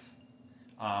 Yes.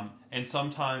 And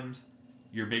sometimes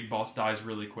your big boss dies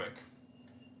really quick.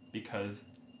 Because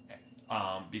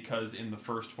in the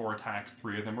first 4 attacks,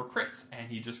 3 of them were crits, and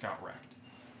he just got wrecked.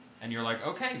 And you're like,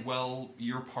 okay, well,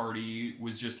 your party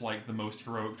was just like the most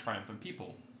heroic, triumphant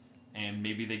people. And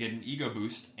maybe they get an ego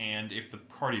boost, and if the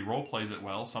party role plays it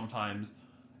well, sometimes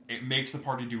it makes the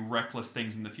party do reckless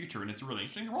things in the future, and it's a really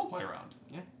interesting to role play around.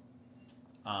 Yeah.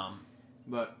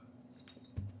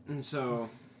 And so,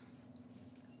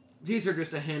 these are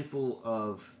just a handful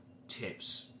of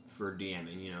tips for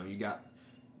DMing. You know, you got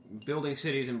building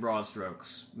cities in broad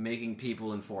strokes, making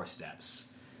people in 4 steps.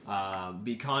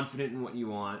 Be confident in what you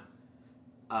want.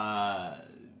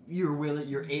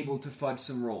 You're able to fudge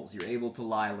some rolls. You're able to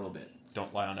lie a little bit.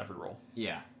 Don't lie on every roll.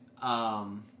 Yeah.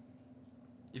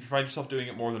 If you find yourself doing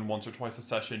it more than once or twice a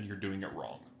session, you're doing it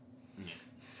wrong.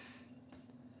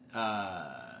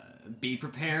 Yeah. Be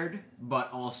prepared,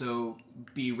 but also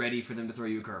be ready for them to throw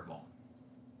you a curveball.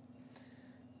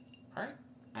 Alright.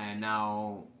 And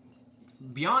now,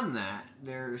 beyond that,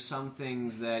 there are some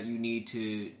things that you need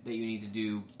to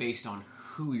do based on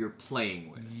who you're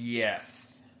playing with.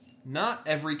 Yes. Not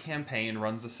every campaign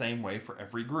runs the same way for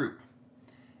every group.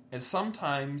 And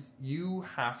sometimes you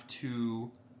have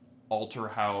to alter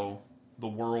how the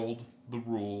world, the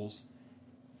rules,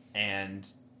 and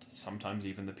sometimes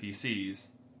even the PCs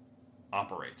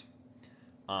operate.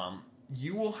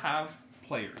 You will have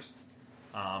players,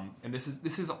 and this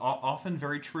is often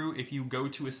very true if you go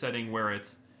to a setting where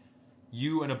it's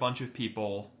you and a bunch of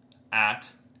people at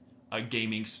a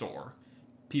gaming store,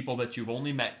 people that you've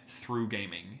only met through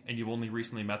gaming, and you've only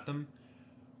recently met them,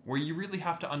 where you really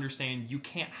have to understand you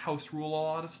can't house rule a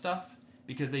lot of stuff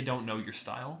because they don't know your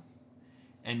style.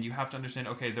 And you have to understand,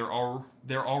 okay, there are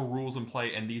rules in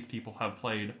play, and these people have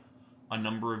played a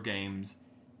number of games,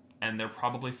 and they're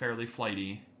probably fairly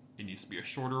flighty. It needs to be a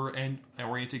shorter and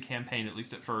oriented campaign, at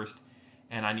least at first,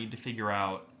 and I need to figure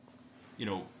out,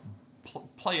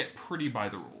 play it pretty by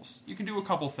the rules. You can do a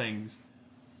couple things,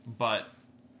 but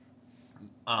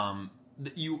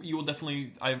you will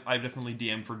definitely. I've definitely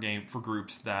DM'd for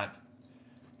groups that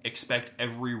expect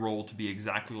every role to be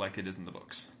exactly like it is in the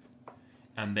books.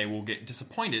 And they will get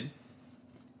disappointed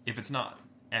if it's not,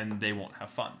 and they won't have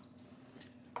fun.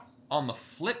 On the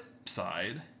flip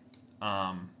side,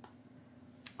 one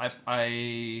of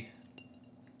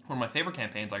my favorite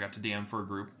campaigns I got to DM for a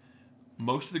group,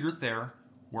 most of the group there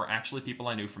were actually people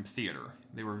I knew from theater.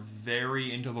 They were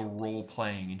very into the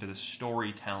role-playing, into the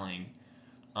storytelling.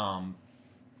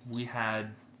 We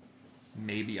had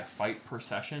maybe a fight per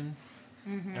session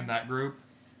in that group.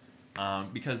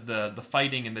 Because the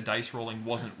fighting and the dice rolling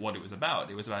wasn't what it was about.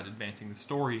 It was about advancing the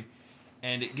story.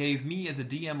 And it gave me, as a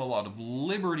DM, a lot of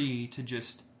liberty to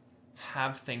just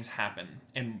have things happen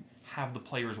and have the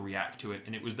players react to it.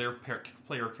 And it was their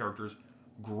player characters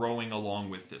growing along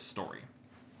with this story.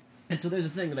 And so there's a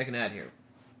thing that I can add here.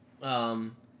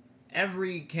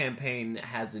 Every campaign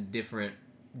has a different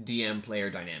DM-player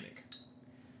dynamic.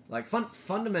 Like,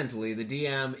 fundamentally, the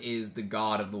DM is the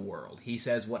god of the world. He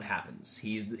says what happens.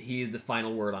 He is the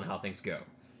final word on how things go.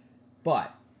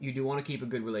 But you do want to keep a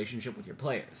good relationship with your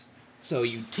players. So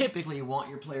you typically want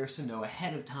your players to know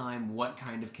ahead of time what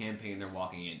kind of campaign they're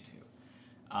walking into.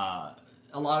 A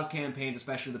lot of campaigns,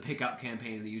 especially the pickup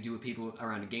campaigns that you do with people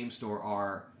around a game store,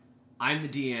 are, I'm the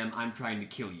DM, I'm trying to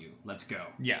kill you. Let's go.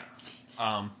 Yeah.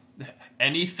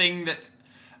 Anything that...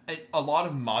 A lot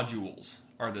of modules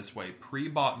are this way.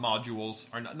 Pre-bought modules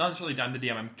are not necessarily I'm the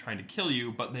DM, I'm trying to kill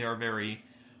you, but they are very...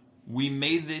 We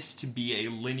made this to be a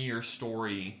linear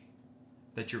story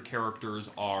that your characters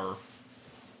are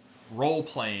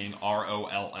role-playing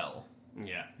ROLL.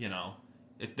 Yeah.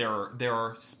 If there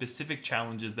are specific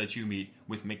challenges that you meet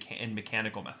with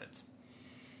mechanical methods.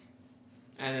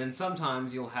 And then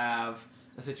sometimes you'll have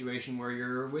a situation where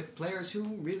you're with players who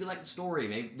really like the story.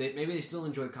 Maybe they still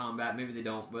enjoy combat, maybe they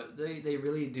don't, but they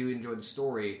really do enjoy the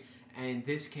story. And in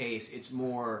this case, it's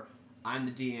more, I'm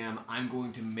the DM, I'm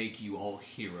going to make you all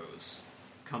heroes.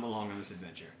 Come along on this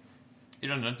adventure.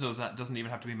 That doesn't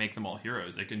even have to be make them all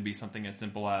heroes. It can be something as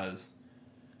simple as...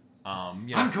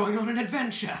 I'm going on an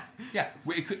adventure! Yeah,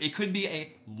 it could be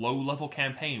a low-level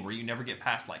campaign where you never get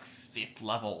past, 5th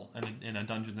level in a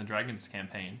Dungeons & Dragons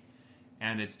campaign.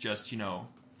 And it's just,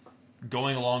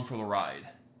 going along for the ride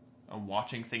and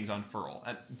watching things unfurl.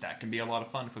 That can be a lot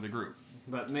of fun for the group.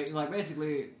 But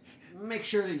basically, make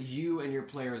sure that you and your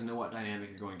players know what dynamic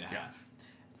you're going to have.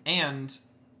 Yeah. And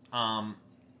one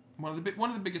of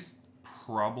the biggest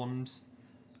problems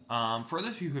for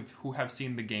those of you who have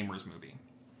seen the Gamers movie,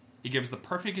 it gives the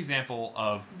perfect example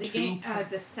of the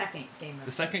second Gamers.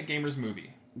 The second Gamers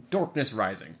movie, Darkness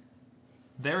Rising.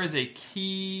 There is a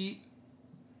key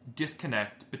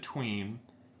disconnect between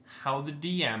how the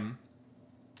DM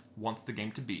wants the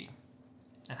game to be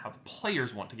and how the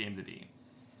players want the game to be.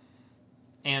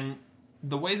 And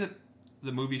the way that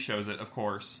the movie shows it, of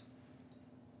course,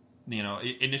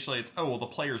 initially it's, the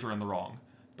players are in the wrong.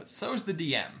 But so is the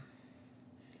DM.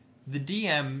 The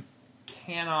DM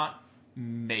cannot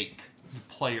make the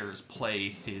players play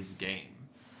his game.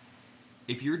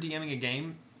 If you're DMing a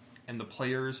game and the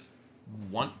players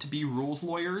want to be rules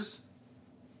lawyers,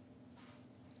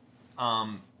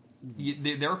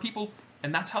 there are people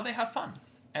And that's how they have fun.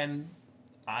 And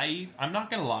I'm not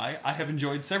going to lie, I have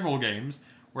enjoyed several games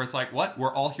where it's like, what?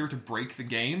 We're all here to break the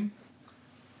game?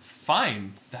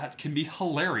 Fine. That can be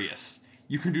hilarious.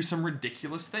 You can do some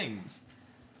ridiculous things.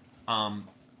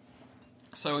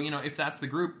 So, if that's the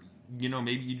group,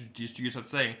 maybe you just have to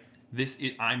say,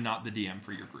 I'm not the DM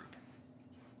for your group.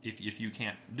 If you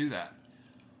can't do that.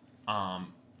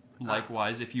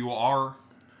 Likewise, if you are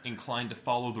inclined to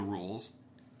follow the rules,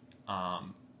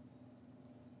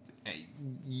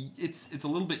 it's a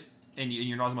little bit, and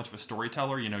you're not as much of a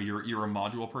storyteller. You're a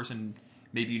module person.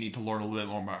 Maybe you need to learn a little bit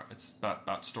more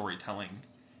about storytelling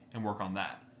and work on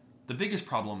that. The biggest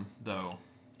problem, though,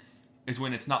 is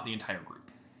when it's not the entire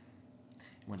group.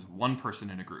 When it's one person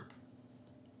in a group.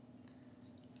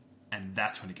 And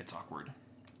that's when it gets awkward.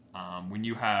 When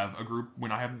you have a group,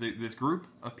 when I have this group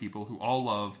of people who all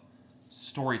love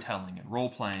storytelling and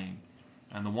role-playing,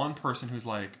 and the one person who's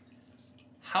like,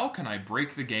 how can I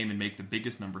break the game and make the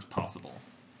biggest numbers possible?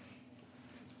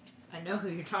 I know who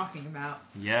you're talking about.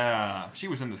 Yeah, she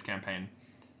was in this campaign.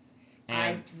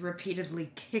 And I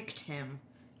repeatedly kicked him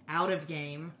out of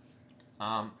game.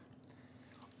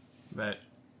 But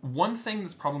one thing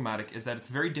that's problematic is that it's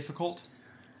very difficult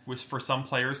for some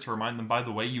players to remind them, by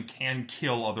the way, you can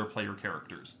kill other player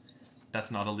characters.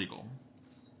 That's not illegal.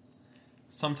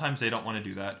 Sometimes they don't want to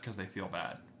do that because they feel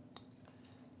bad.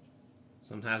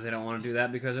 sometimes they don't want to do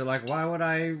that because they're like, why would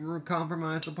I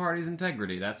compromise the party's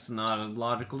integrity? That's not a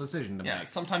logical decision to make.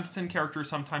 Sometimes it's in character,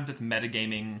 sometimes it's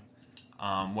metagaming.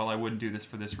 Well, I wouldn't do this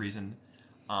for this reason.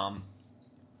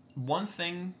 One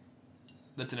thing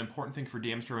that's an important thing for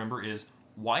DMs to remember is,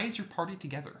 why is your party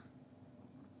together?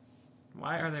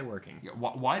 Why are they working?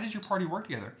 Why does your party work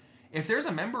together? If there's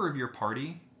a member of your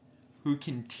party who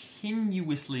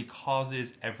continuously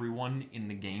causes everyone in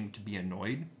the game to be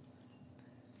annoyed,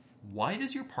 why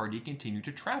does your party continue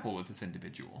to travel with this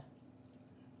individual?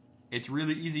 It's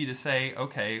really easy to say,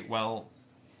 okay, well,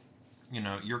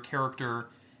 your character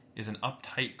is an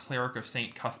uptight cleric of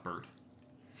St. Cuthbert,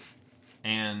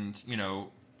 and,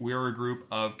 we're a group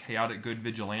of chaotic good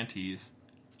vigilantes.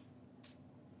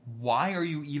 Why are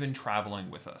you even traveling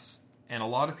with us? And a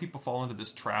lot of people fall into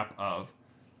this trap of,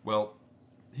 well,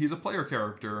 he's a player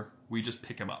character, we just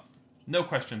pick him up. No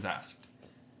questions asked.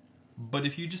 But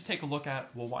if you just take a look at,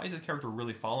 well, why is this character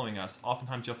really following us?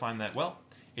 Oftentimes you'll find that, well,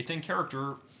 it's in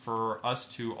character for us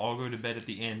to all go to bed at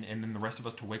the inn, and then the rest of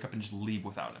us to wake up and just leave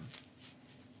without him.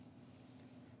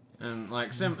 And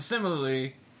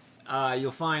similarly,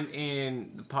 you'll find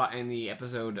in the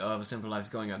episode of A Simple Life's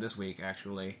going out this week,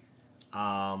 actually,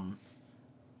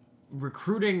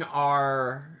 recruiting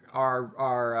our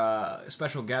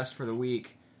special guest for the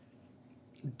week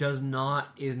is not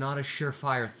a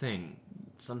surefire thing.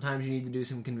 Sometimes you need to do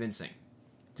some convincing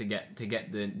to get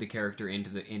the character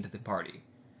into the party.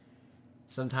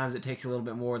 Sometimes it takes a little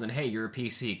bit more than, hey, you're a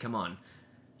PC, come on.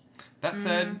 That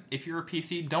said, if you're a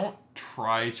PC, don't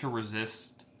try to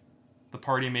resist the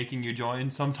party making you join.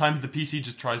 Sometimes the PC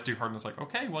just tries too hard and it's like,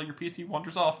 okay, well, your PC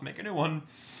wanders off, make a new one.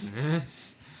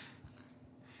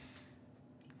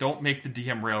 Don't make the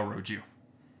DM railroad you.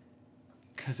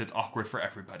 Because it's awkward for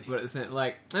everybody. But it's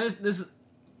like, this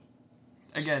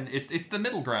again, it's the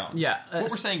middle ground. Yeah. What we're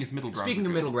saying is middle ground. Speaking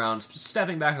of middle ground,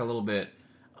 stepping back a little bit,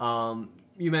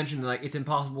 you mentioned it's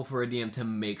impossible for a DM to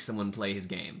make someone play his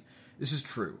game. This is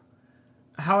true.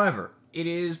 However, it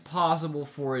is possible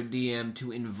for a DM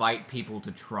to invite people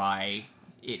to try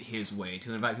it his way,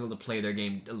 to invite people to play their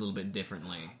game a little bit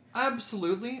differently.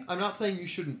 Absolutely. I'm not saying you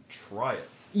shouldn't try it.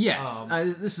 Yes,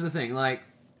 this is the thing.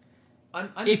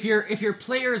 If your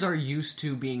players are used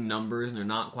to being numbers and they're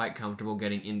not quite comfortable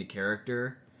getting into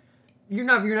character, you're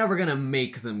never gonna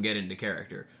make them get into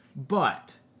character.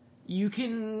 But you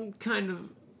can kind of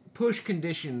push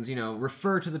conditions,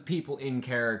 refer to the people in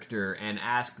character and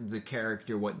ask the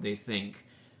character what they think.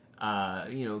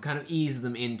 Kind of ease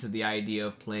them into the idea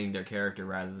of playing their character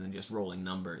rather than just rolling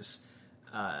numbers.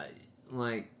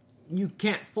 You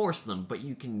can't force them, but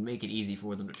you can make it easy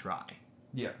for them to try.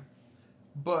 Yeah.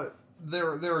 But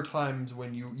there are times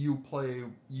when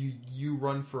you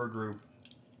run for a group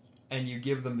and you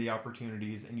give them the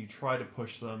opportunities and you try to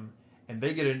push them and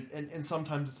they get in, and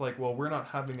sometimes it's like, well, we're not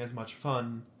having as much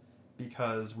fun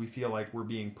because we feel like we're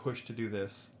being pushed to do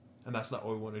this, and that's not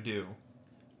what we want to do.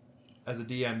 As a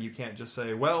DM, you can't just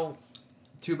say, well,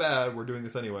 too bad, we're doing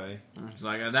this anyway. It's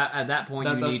like at that point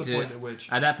you need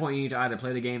to either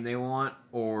play the game they want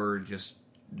or just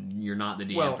you're not the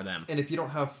DM for them. And if you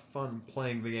don't have fun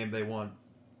playing the game they want,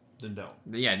 then don't.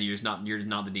 Yeah, you're not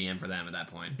the DM for them at that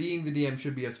point. Being the DM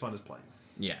should be as fun as playing.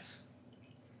 Yes.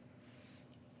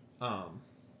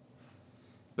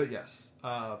 But yes,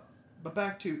 But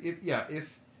back to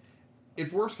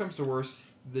if worse comes to worse,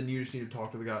 then you just need to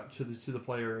talk to the guy to the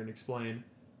player and explain.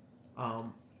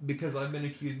 Because I've been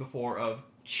accused before of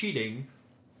cheating.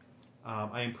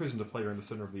 I imprisoned a player in the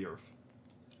center of the earth,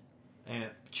 and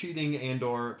cheating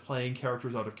and/or playing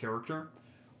characters out of character,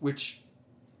 which,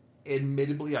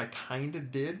 admittedly, I kind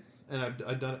of did, and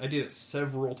I did it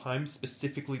several times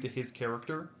specifically to his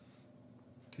character.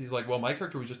 Because he's like, well, my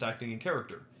character was just acting in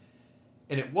character,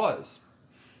 and it was.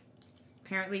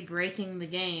 Apparently, breaking the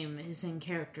game is in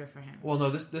character for him. Well,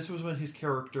 no, this was when his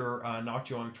character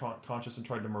knocked you unconscious and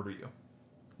tried to murder you.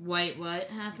 Wait, what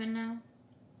happened now?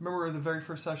 Remember the very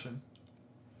first session?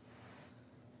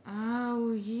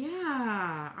 Oh,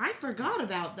 yeah. I forgot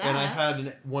about that. And I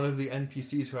had one of the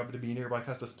NPCs who happened to be nearby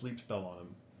cast a sleep spell on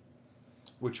him.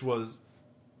 Which was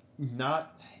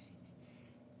not...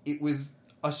 It was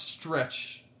a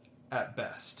stretch at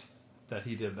best that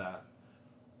he did that.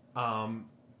 And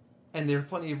there are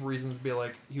plenty of reasons to be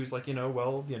like... He was like, she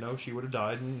would have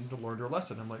died and learned her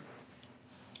lesson. I'm like...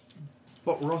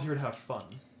 But we're all here to have fun.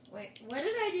 Wait, what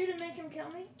did I do to make him kill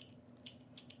me?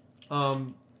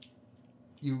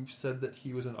 You said that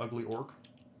he was an ugly orc.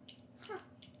 Huh.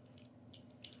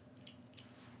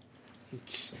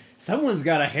 Someone's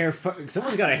got a hair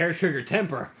trigger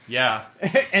temper. Yeah.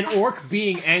 An orc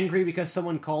being angry because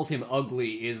someone calls him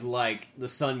ugly is like the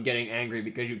sun getting angry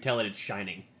because you tell it it's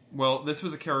shining. Well, this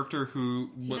was a character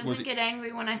who... He doesn't get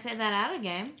angry when I say that out of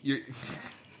game.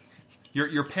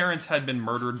 Your parents had been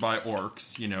murdered by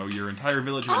orcs. Your entire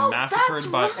village had been massacred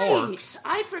by orcs.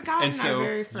 I forgot And so our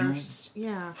very first.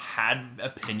 Yeah. had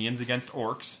opinions against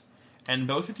orcs, and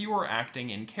both of you were acting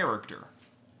in character.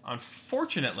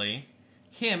 Unfortunately,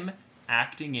 him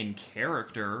acting in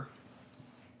character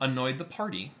annoyed the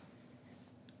party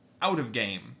out of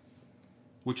game,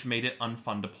 which made it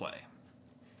unfun to play.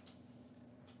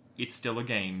 It's still a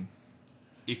game.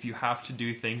 If you have to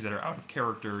do things that are out of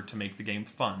character to make the game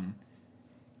fun,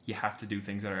 you have to do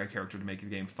things that are out of character to make the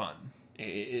game fun.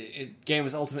 Game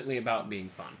is ultimately about being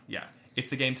fun. Yeah. If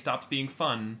the game stops being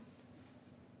fun...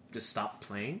 Just stop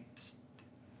playing?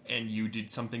 And you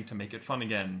did something to make it fun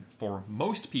again, for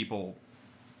most people,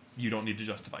 you don't need to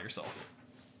justify yourself.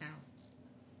 Ow.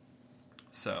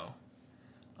 So,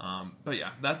 but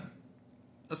yeah, that...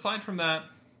 Aside from that,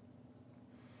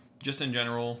 just in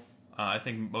general, I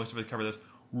think most of us cover this,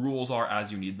 rules are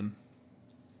as you need them.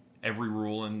 Every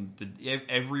rule in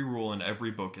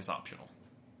every book is optional.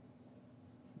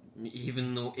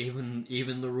 Even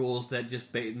the rules that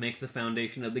just makes the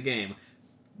foundation of the game,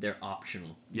 they're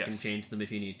optional. You can change them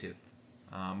if you need to.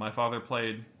 My father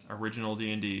played original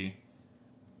D&D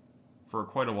for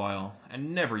quite a while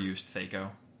and never used Thaco.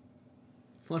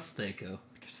 What's Thaco?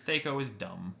 Because Thaco is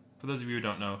dumb. For those of you who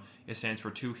don't know, it stands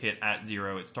for 2 hit at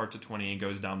 0. It starts at 20 and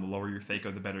goes down. The lower your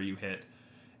Thaco, the better you hit.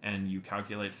 And you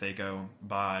calculate Thaco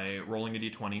by rolling a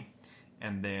d20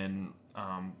 and then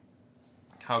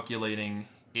calculating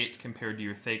it compared to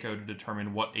your Thaco to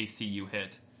determine what AC you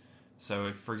hit. So,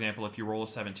 if, for example, if you roll a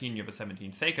 17, you have a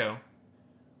 17 Thaco,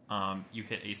 you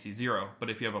hit AC 0. But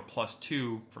if you have a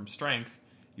 +2 from strength,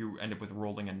 you end up with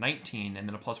rolling a 19, and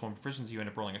then a +1 proficiency, you end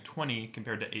up rolling a 20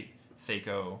 compared to 8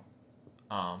 Thaco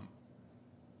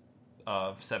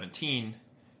of 17.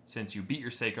 Since you beat your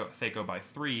Thaco by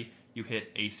 3, you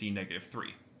hit AC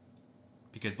 -3.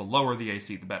 Because the lower the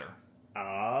AC, the better.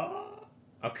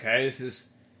 Okay, this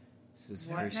is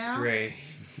very now?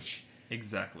 strange.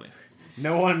 Exactly.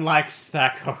 No one likes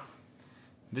Thaco.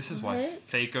 This is why What?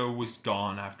 Thaco was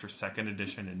gone after 2nd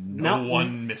edition and no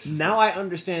one misses Now it. I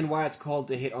understand why it's called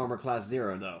to hit armor class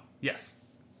 0, though. Yes.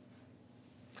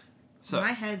 So,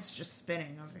 My head's just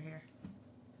spinning over here.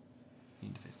 you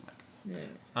need to face the mic.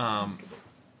 Yeah.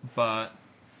 But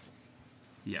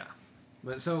yeah.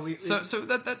 But so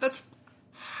that's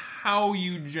how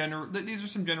you these are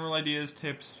some general ideas,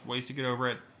 tips, ways to get over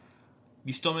it.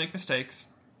 You still make mistakes.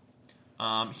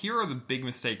 Here are the big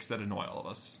mistakes that annoy all of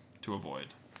us to avoid.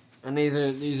 And these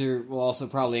are will also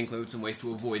probably include some ways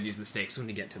to avoid these mistakes when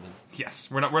we get to them. Yes,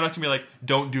 we're not gonna be like,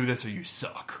 don't do this or you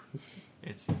suck.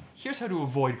 It's here's how to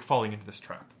avoid falling into this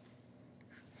trap.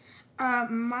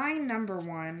 My number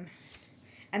one,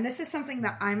 and this is something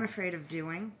that I'm afraid of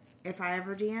doing if I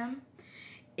ever DM,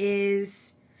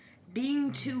 is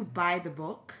being too by the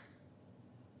book.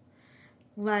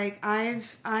 Like,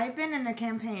 I've been in a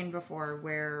campaign before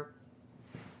where,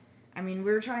 I mean,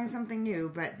 we were trying something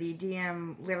new, but the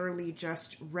DM literally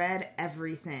just read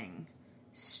everything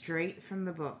straight from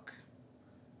the book.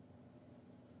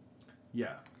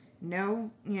 Yeah.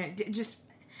 No, just...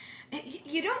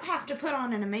 You don't have to put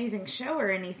on an amazing show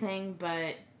or anything,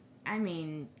 but, I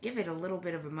mean, give it a little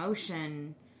bit of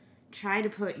emotion try to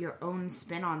put your own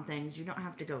spin on things. You don't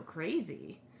have to go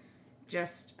crazy.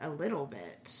 Just a little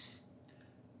bit.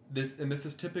 This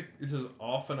is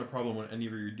often a problem when any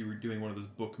of you are doing one of those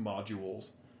book modules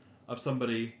of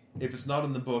somebody. If it's not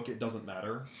in the book, it doesn't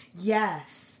matter.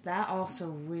 Yes, that also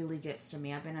really gets to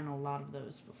me. I've been in a lot of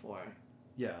those before.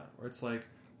 Yeah, where it's like,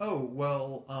 oh,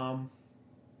 well,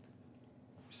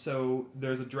 so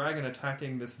there's a dragon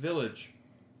attacking this village.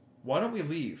 Why don't we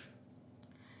leave?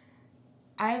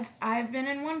 I've been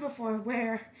in one before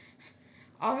where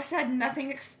all of a sudden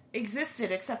nothing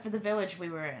existed except for the village we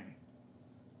were in.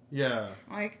 Yeah.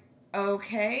 Like,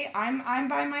 okay, I'm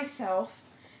by myself,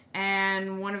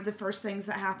 and one of the first things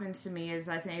that happens to me is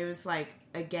I think it was like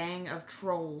a gang of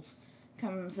trolls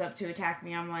comes up to attack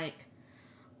me. I'm like,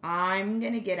 I'm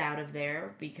gonna get out of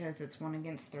there because it's 1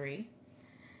 against 3.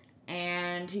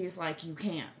 And he's like, you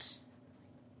can't.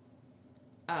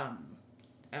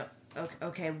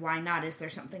 Okay, why not? Is there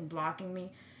something blocking me?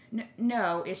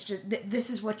 No, it's just, this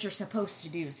is what you're supposed to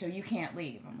do, so you can't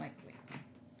leave. I'm like, wait.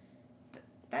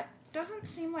 That doesn't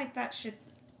seem like that should...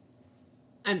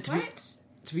 And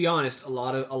to be honest, a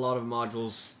lot of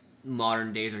modules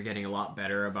modern days are getting a lot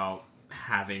better about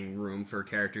having room for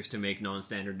characters to make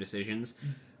non-standard decisions.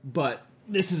 But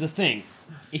this is a thing.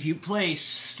 If you play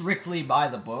strictly by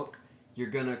the book, you're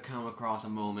gonna come across a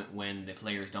moment when the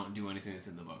players don't do anything that's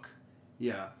in the book.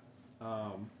 Yeah.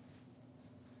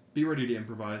 Be ready to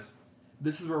improvise.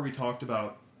 This is where we talked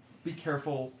about be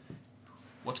careful.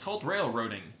 What's called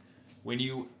railroading. When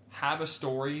you have a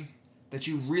story that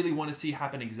you really want to see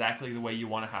happen exactly the way you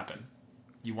want to happen.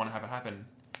 You want to have it happen.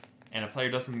 And a player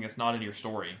does something that's not in your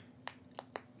story.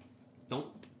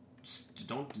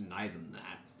 Don't deny them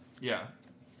that. Yeah.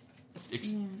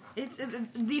 It's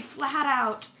the flat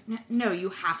out, no, you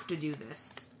have to do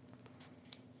this.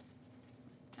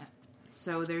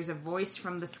 So there's a voice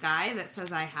from the sky that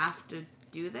says I have to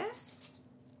do this?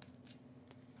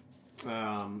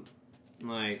 And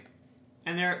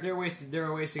there are ways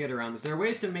to get around this. There are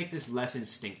ways to make this less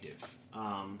instinctive.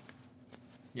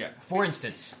 Yeah. For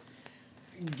instance,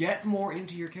 get more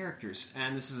into your characters.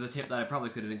 And this is a tip that I probably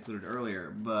could have included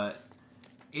earlier, but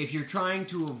if you're trying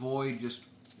to avoid just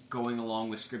going along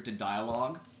with scripted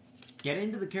dialogue, get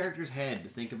into the character's head to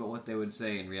think about what they would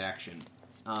say in reaction.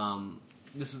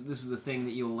 This is a thing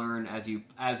that you'll learn as you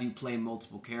play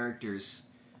multiple characters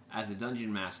as a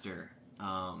dungeon master.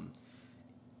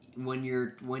 When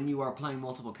you are playing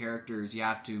multiple characters, you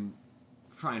have to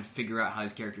try and figure out how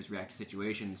these characters react to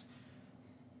situations.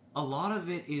 A lot of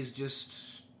it is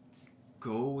just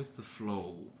go with the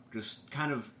flow. Just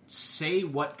kind of say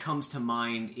what comes to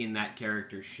mind in that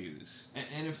character's shoes.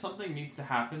 And if something needs to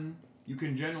happen, you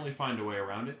can generally find a way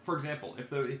around it. For example,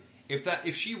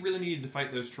 if she really needed to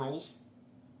fight those trolls,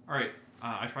 all right,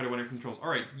 I try to win it from the trolls. All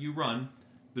right, you run.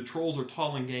 The trolls are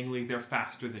tall and gangly. They're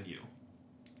faster than you.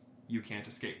 You can't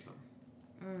escape them.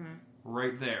 Mm-hmm.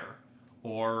 Right there.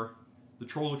 Or the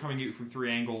trolls are coming at you from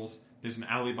 3 angles. There's an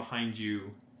alley behind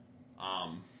you.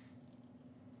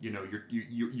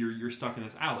 You're stuck in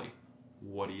this alley.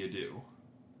 What do you do?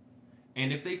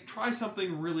 And if they try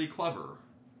something really clever,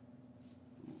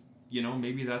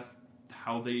 maybe that's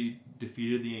how they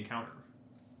defeated the encounter.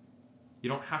 You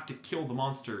don't have to kill the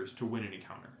monsters to win an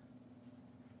encounter.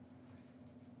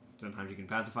 Sometimes you can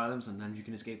pacify them, sometimes you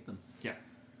can escape them. Yeah.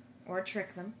 Or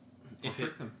trick them.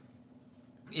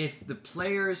 If the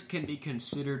players can be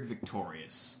considered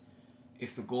victorious,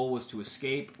 if the goal was to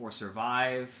escape or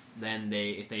survive, then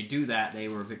if they do that, they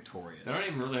were victorious. They don't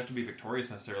even really have to be victorious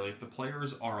necessarily. If the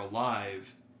players are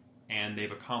alive and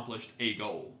they've accomplished a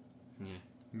goal. Yeah.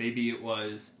 Maybe it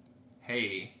was,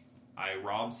 hey, I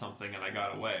robbed something and I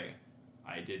got away.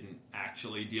 I didn't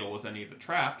actually deal with any of the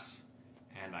traps,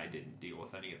 and I didn't deal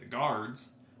with any of the guards,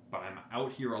 but I'm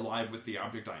out here alive with the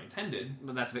object I intended.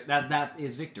 But that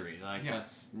is victory.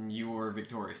 You were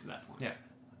victorious at that point. Yeah.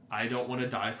 I don't want to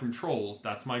die from trolls.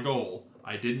 That's my goal.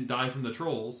 I didn't die from the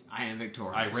trolls. I am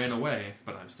victorious. I ran away,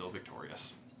 but I'm still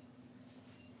victorious.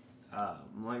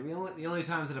 The only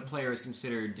times that a player is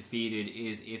considered defeated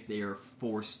is if they are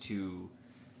forced to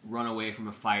run away from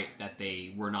a fight that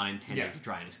they were not intended to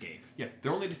try and escape. Yeah,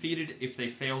 they're only defeated if they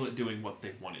failed at doing what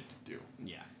they wanted to do.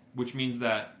 Yeah. Which means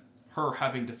that her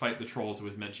having to fight the trolls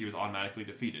meant she was automatically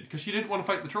defeated, because she didn't want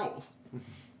to fight the trolls.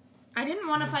 I didn't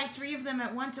want to fight 3 of them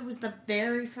at once. It was the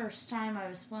very first time I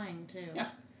was playing, too. Yeah.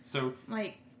 So,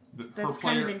 that's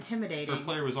kind of intimidating. Her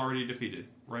player was already defeated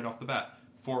right off the bat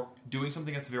for doing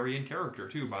something that's very in character,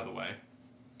 too, by the way.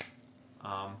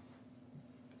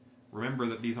 Remember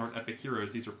that these aren't epic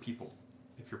heroes, these are people.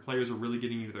 If your players are really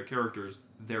getting into their characters,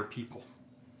 they're people.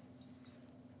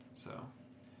 So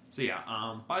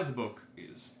yeah, by the book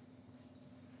is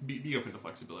be open to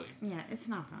flexibility. Yeah, it's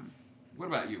not fun. What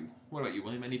about you,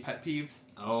 William? Any pet peeves?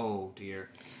 Oh dear.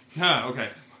 Okay.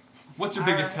 What's your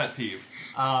biggest pet peeve?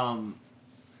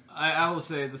 I will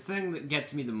say the thing that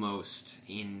gets me the most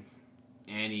in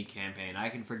any campaign, I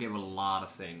can forgive a lot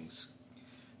of things,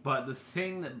 but the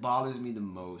thing that bothers me the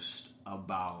most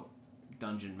about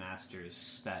dungeon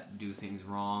masters that do things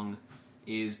wrong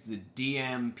is the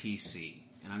DM PC.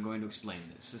 And I'm going to explain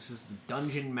this. This is the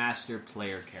dungeon master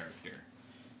player character.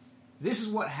 This is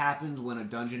what happens when a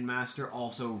dungeon master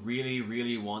also really,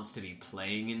 really wants to be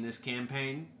playing in this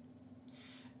campaign.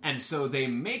 And so they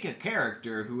make a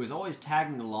character who is always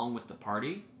tagging along with the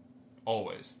party.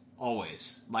 Always.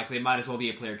 Always. Like they might as well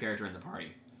be a player character in the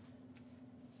party.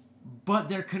 But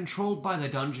they're controlled by the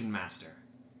dungeon master.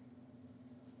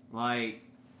 Like,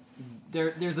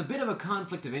 there's a bit of a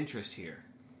conflict of interest here.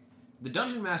 The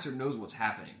dungeon master knows what's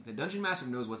happening. The dungeon master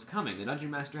knows what's coming. The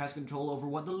dungeon master has control over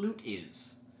what the loot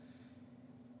is.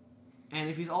 And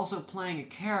if he's also playing a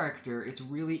character, it's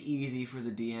really easy for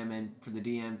the DM and for the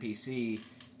DM PC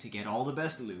to get all the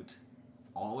best loot,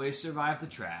 always survive the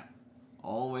trap,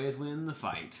 always win the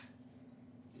fight.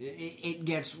 It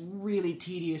gets really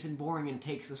tedious and boring and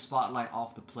takes the spotlight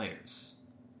off the players,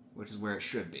 which is where it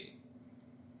should be.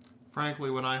 Frankly,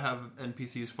 when I have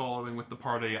NPCs following with the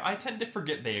party, I tend to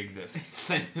forget they exist.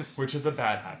 It's Which is a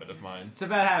bad habit of mine. a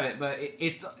bad habit, but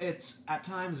it's at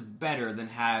times better than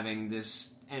having this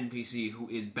NPC who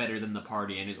is better than the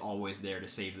party and is always there to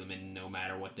save them, and no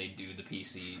matter what they do, the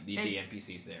DM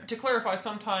PC's there. To clarify,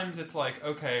 sometimes it's like,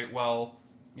 okay, well,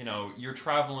 you know, you're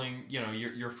traveling, you know,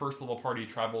 your first level party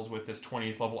travels with this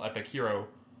 20th level epic hero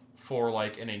for,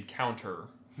 like, an encounter.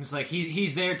 It's like,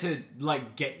 he's there to,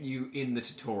 like, get you in the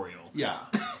tutorial. Yeah.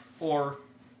 Or,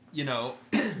 you know,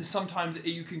 sometimes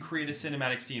you can create a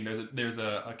cinematic scene. There's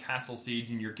a castle siege,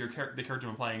 and the character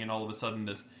I'm playing, and all of a sudden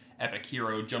this epic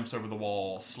hero jumps over the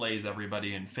wall, slays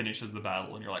everybody, and finishes the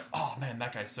battle, and you're like, oh man,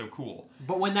 that guy's so cool.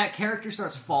 But when that character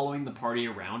starts following the party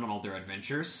around on all their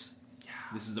adventures,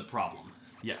 this is a problem.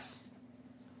 Yes.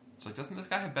 It's like, doesn't this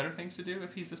guy have better things to do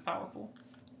if he's this powerful?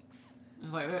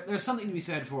 It's like, there's something to be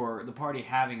said for the party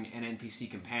having an NPC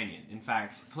companion. In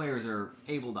fact, players are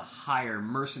able to hire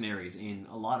mercenaries in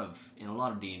a lot of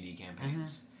D&D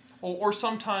campaigns. Mm-hmm. Or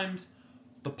sometimes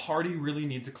the party really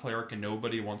needs a cleric and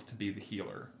nobody wants to be the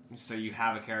healer. So you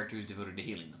have a character who's devoted to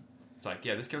healing them. It's like,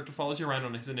 yeah, this character follows you around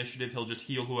on his initiative. He'll just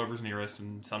heal whoever's nearest,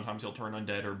 and sometimes he'll turn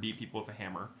undead or beat people with a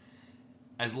hammer.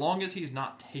 As long as he's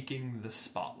not taking the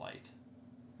spotlight.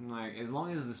 Like, as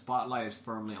long as the spotlight is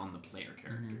firmly on the player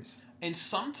characters. Mm-hmm. And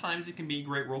sometimes it can be a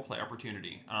great roleplay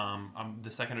opportunity.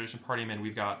 The second edition party man,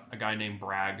 we've got a guy named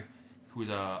Bragg, who's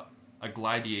a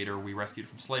gladiator we rescued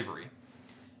from slavery.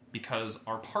 Because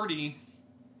our party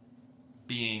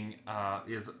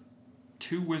is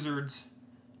 2 wizards,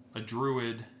 a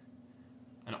druid,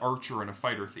 an archer, and a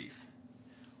fighter thief.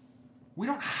 We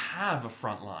don't have a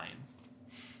front line.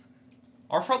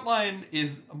 Our front line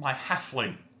is my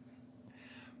halfling.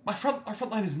 Our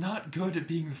front line is not good at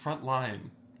being the front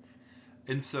line.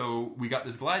 And so we got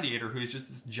this gladiator who is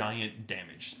just this giant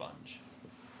damage sponge.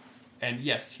 And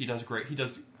yes, he does great. He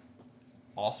does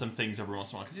awesome things every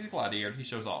once in a while because he's a gladiator. He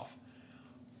shows off.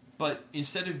 But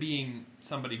instead of being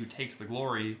somebody who takes the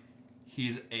glory,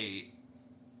 he's a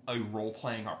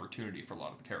role-playing opportunity for a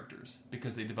lot of the characters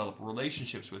because they develop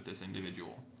relationships with this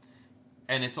individual.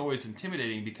 And it's always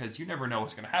intimidating because you never know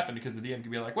what's going to happen because the DM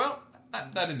can be like, well,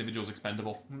 that individual's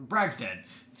expendable. Bragg's dead.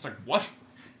 It's like, what?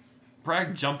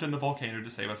 Bragg jumped in the volcano to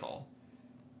save us all.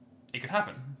 It could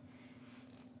happen.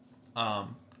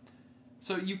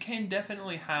 So you can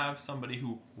definitely have somebody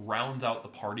who rounds out the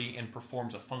party and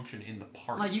performs a function in the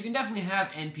party. Like, you can definitely have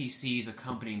NPCs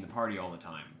accompanying the party all the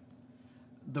time.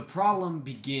 The problem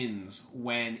begins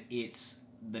when it's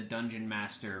the dungeon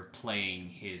master playing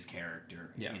his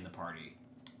character in the party,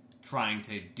 trying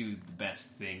to do the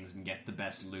best things and get the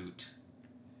best loot,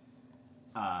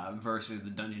 versus the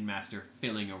dungeon master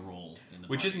filling a role in the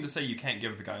Which party. isn't to say you can't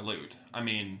give the guy loot. I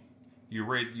mean,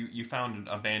 you found an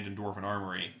abandoned dwarven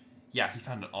armory. Yeah, he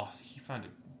found a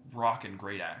rockin'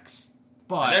 great axe.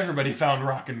 But everybody found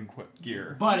rockin'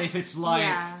 gear. But if it's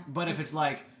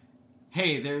like,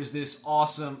 hey, there's this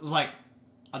awesome, like,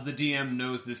 the DM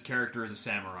knows this character is a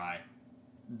samurai.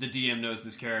 The DM knows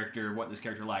this character, what this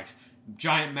character likes.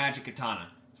 Giant magic katana.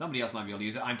 Somebody else might be able to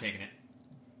use it. I'm taking it.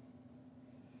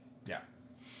 Yeah.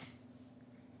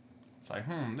 It's like,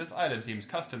 this item seems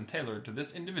custom tailored to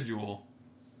this individual.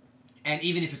 And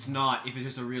even if it's not, if it's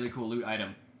just a really cool loot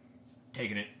item,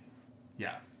 taking it.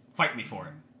 Yeah. Fight me for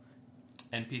it.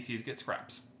 NPCs get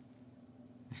scraps.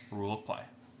 Rule of play.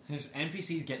 There's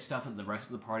NPCs get stuff that the rest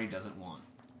of the party doesn't want.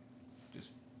 Just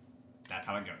That's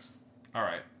how it goes. All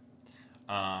right.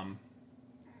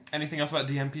 Anything else about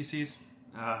DMPCs?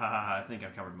 I think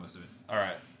I've covered most of it. All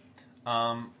right.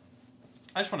 I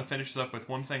just want to finish this up with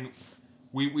one thing.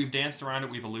 We've danced around it.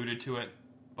 We've alluded to it.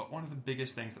 But one of the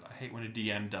biggest things that I hate when a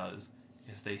DM does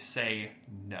is they say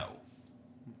no.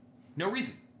 No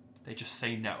reason. They just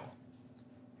say no.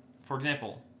 For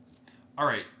example, all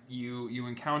right, you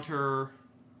encounter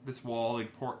this wall, the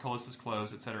portcullis is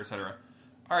closed, etc., etc.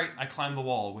 All right, I climb the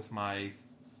wall with my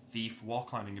thief wall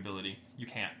climbing ability. You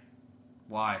can't.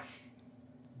 Why?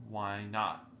 Why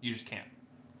not? You just can't.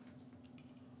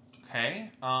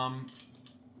 Okay.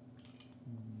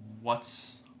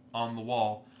 What's on the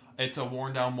wall? It's a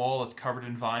worn down wall. It's covered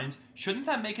in vines. Shouldn't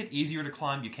that make it easier to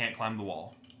climb? You can't climb the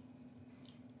wall.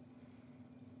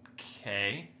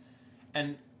 Okay.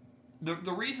 And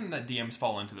the reason that DMs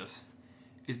fall into this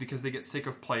is because they get sick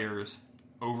of players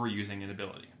overusing an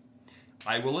ability.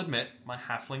 I will admit, my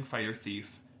halfling fighter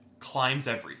thief climbs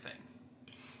everything.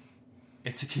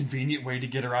 It's a convenient way to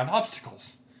get around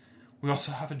obstacles. We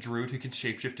also have a druid who can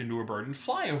shapeshift into a bird and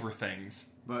fly over things.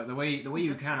 But the way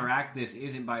you counteract this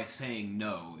isn't by saying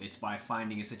no. It's by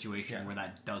finding a situation where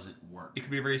that doesn't work. It could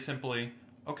be very simply,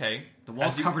 okay... The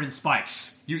wall's covered in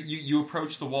spikes. You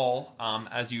approach the wall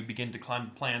as you begin to climb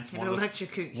the plants. One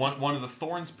of the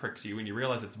thorns pricks you, and you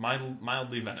realize it's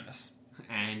mildly venomous.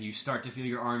 And you start to feel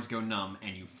your arms go numb,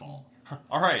 and you fall.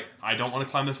 All right, I don't want to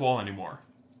climb this wall anymore.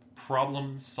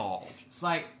 Problem solved. It's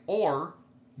like... Or,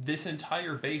 this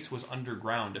entire base was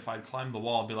underground. If I'd climbed the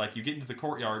wall, I'd be like, you get into the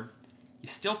courtyard, you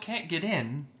still can't get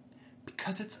in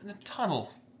because it's in a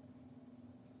tunnel.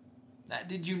 That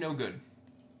did you no good.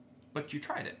 But you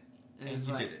tried it. And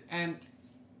you did it. And,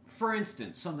 for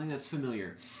instance, something that's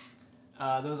familiar.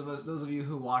 Those of you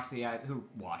who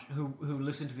who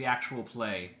listen to the actual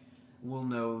play will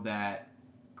know that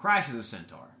Crash is a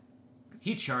centaur.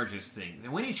 He charges things,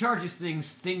 and when he charges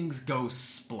things, things go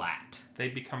splat. They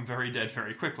become very dead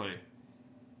very quickly.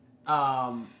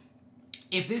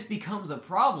 If this becomes a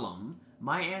problem,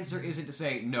 my answer isn't to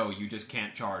say, no, you just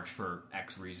can't charge for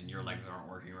X reason, your legs aren't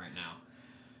working right now.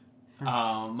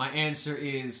 My answer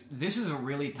is, this is a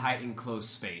really tight enclosed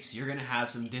space. You're going to have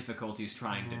some difficulties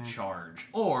trying to charge.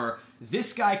 Or,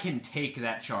 this guy can take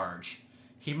that charge.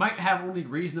 He might have only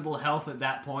reasonable health at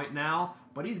that point now,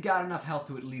 but he's got enough health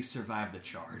to at least survive the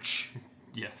charge.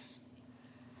 Yes.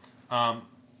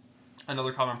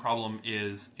 Another common problem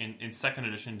is, in 2nd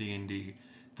edition D&D,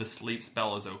 the sleep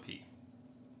spell is OP.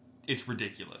 It's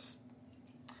ridiculous.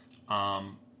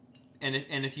 And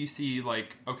if you see,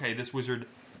 like, okay, this wizard...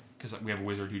 Because we have a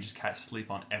wizard who just casts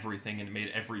sleep on everything, and it made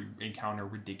every encounter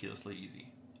ridiculously easy.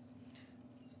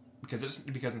 Because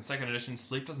in 2nd edition,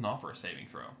 sleep doesn't offer a saving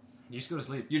throw. You just go to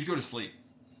sleep. You just go to sleep.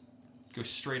 Go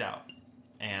straight out.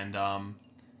 And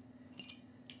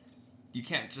you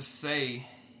can't just say,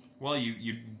 well,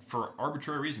 you for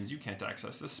arbitrary reasons, you can't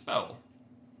access this spell.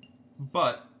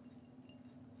 But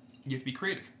you have to be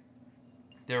creative.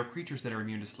 There are creatures that are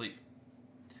immune to sleep.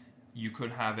 You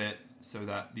could have it so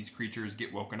that these creatures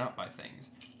get woken up by things.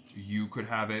 You could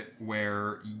have it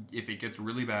where, if it gets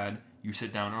really bad, you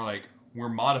sit down and are like, we're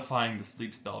modifying the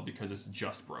sleep spell because it's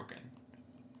just broken.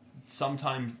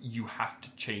 Sometimes you have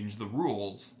to change the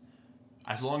rules.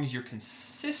 As long as you're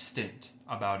consistent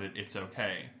about it, it's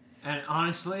okay. And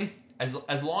honestly... As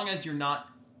long as you're not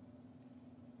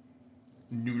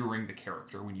neutering the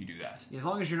character when you do that. As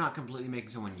long as you're not completely making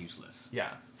someone useless.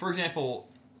 Yeah. For example...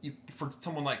 for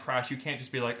someone like Crash, you can't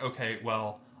just be like, okay,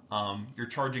 well, your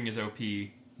charging is OP,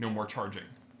 no more charging.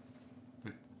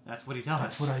 But that's what he does.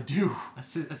 That's what I do.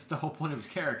 That's the whole point of his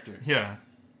character. Yeah.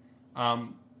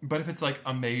 But if it's like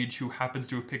a mage who happens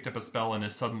to have picked up a spell and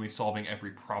is suddenly solving every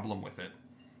problem with it,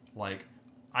 like,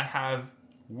 I have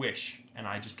Wish, and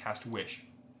I just cast Wish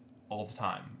all the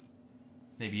time.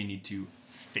 Maybe you need to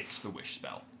fix the Wish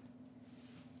spell.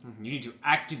 You need to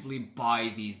actively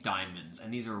buy these diamonds,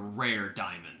 and these are rare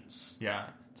diamonds. Yeah.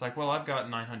 It's like, well, I've got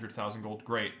 900,000 gold.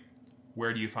 Great.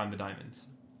 Where do you find the diamonds?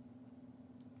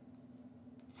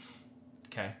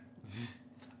 Okay.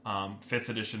 5th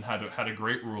edition had a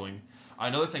great ruling.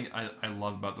 Another thing I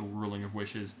love about the ruling of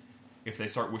wishes, if they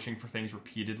start wishing for things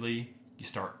repeatedly, you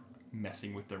start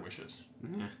messing with their wishes.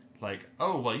 Mm-hmm. Like,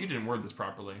 oh, well, you didn't word this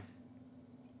properly.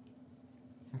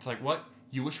 It's like, what?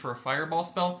 You wish for a fireball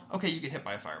spell? Okay, you get hit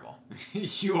by a fireball.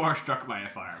 You are struck by a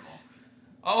fireball.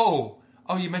 Oh,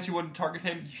 you meant you wanted to target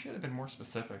him? You should have been more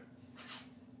specific.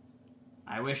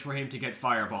 I wish for him to get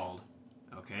fireballed.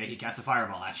 Okay, he casts a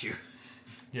fireball at you.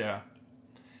 Yeah.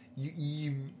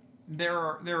 There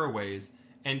are ways,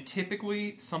 And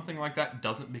typically, something like that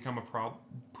doesn't become a problem,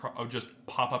 just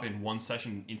pop up in one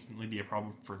session and instantly be a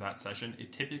problem for that session.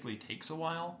 It typically takes a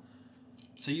while.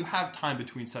 So you have time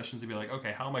between sessions to be like,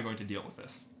 okay, how am I going to deal with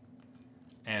this?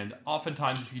 And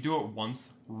oftentimes, if you do it once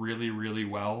really, really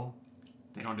well...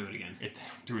 They don't do it again.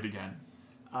 Do it again.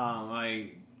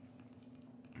 For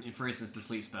instance, the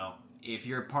sleep spell. If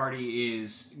your party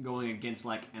is going against,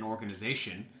 like, an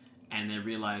organization... and they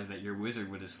realize that your wizard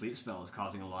with his sleep spell is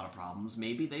causing a lot of problems,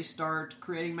 maybe they start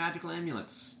creating magical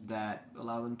amulets that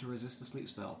allow them to resist the sleep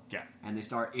spell. Yeah. And they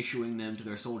start issuing them to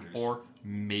their soldiers. Or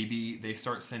maybe they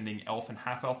start sending elf and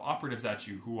half-elf operatives at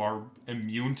you who are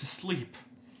immune to sleep.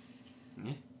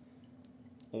 Yeah.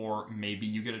 Or maybe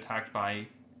you get attacked by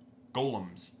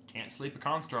golems. Can't sleep a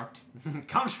construct.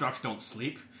 Constructs don't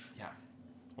sleep. Yeah.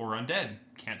 Or undead.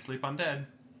 Can't sleep undead.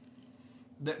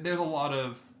 There's a lot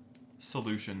of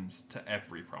solutions to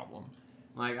every problem.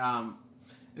 Like,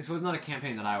 this was not a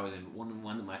campaign that I was in.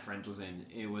 One that my friend was in.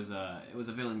 It was a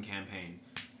villain campaign,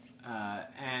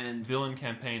 and villain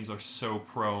campaigns are so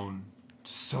prone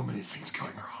to so many things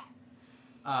going wrong.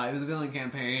 It was a villain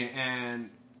campaign,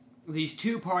 and these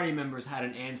two party members had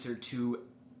an answer to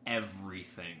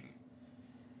everything,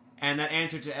 and that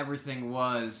answer to everything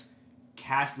was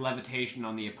cast levitation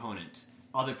on the opponent.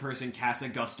 Other person casts a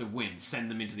gust of wind.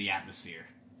 Send them into the atmosphere.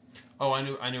 Oh,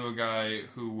 I knew a guy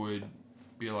who would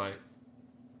be like,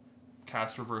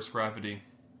 cast reverse gravity,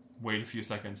 wait a few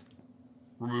seconds,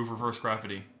 remove reverse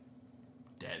gravity,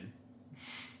 dead.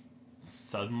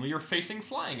 Suddenly you're facing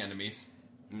flying enemies.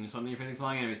 And suddenly you're facing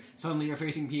flying enemies. Suddenly you're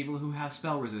facing people who have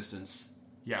spell resistance.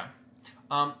 Yeah.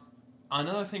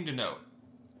 Another thing to note,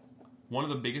 one of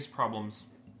the biggest problems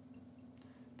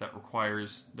that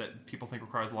people think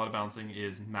requires a lot of balancing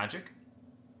is magic.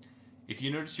 If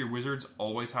you notice your wizards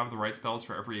always have the right spells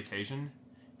for every occasion,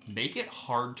 make it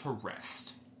hard to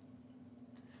rest.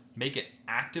 Make it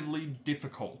actively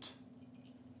difficult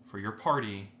for your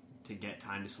party to get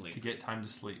time to sleep.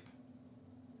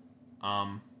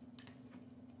 Have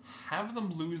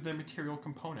them lose their material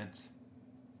components.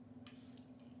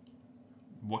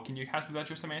 What can you cast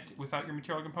without your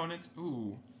material components?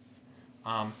 Ooh.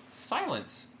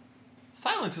 Silence.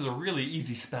 Silence is a really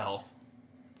easy spell.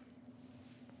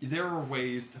 There are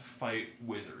ways to fight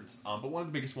wizards, but one of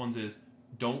the biggest ones is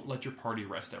don't let your party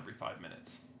rest every 5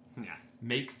 minutes. Yeah.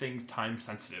 Make things time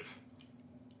sensitive.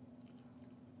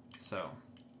 So,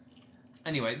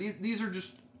 anyway, these are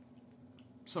just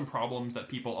some problems that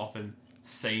people often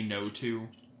say no to,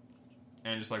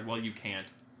 and just like, well, you can't.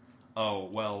 Oh,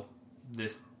 well,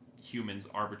 this human's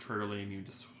arbitrarily immune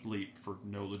to sleep for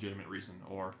no legitimate reason,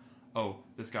 or oh,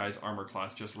 this guy's armor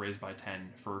class just raised by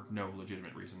 10 for no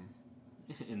legitimate reason.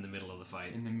 In the middle of the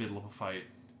fight.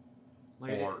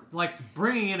 Like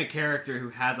bringing in a character who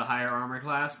has a higher armor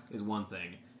class is one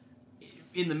thing.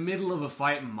 In the middle of a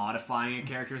fight, modifying a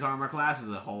character's armor class is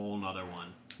a whole nother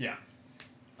one. Yeah.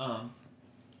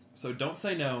 So don't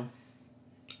say no,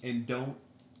 and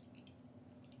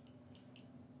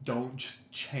don't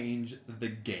just change the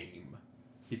game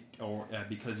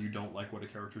because you don't like what a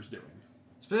character's doing.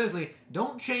 Specifically,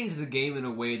 don't change the game in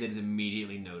a way that is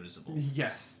immediately noticeable.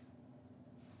 Yes.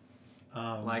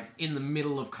 Like, in the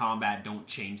middle of combat, don't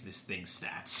change this thing's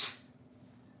stats.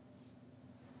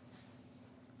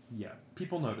 Yeah,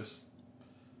 people notice.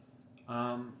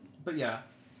 But yeah,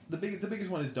 the biggest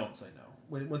one is don't say no.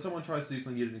 When someone tries to do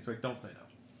something you didn't expect, don't say no.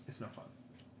 It's no fun.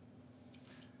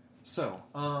 So,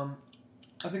 I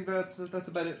think that's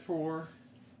about it for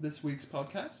this week's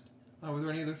podcast. Were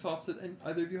there any other thoughts that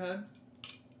either of you had?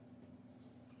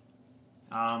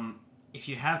 If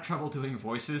you have trouble doing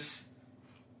voices,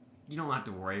 you don't have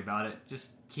to worry about it.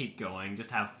 Just keep going.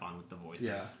 Just have fun with the voices.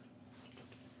 Yeah.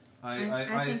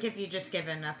 I think if you just give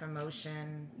enough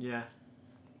emotion... Yeah.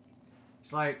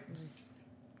 It's like...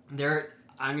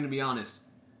 I'm going to be honest.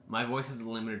 My voice has a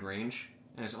limited range,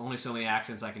 and there's only so many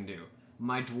accents I can do.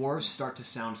 My dwarves start to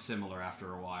sound similar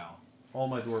after a while. All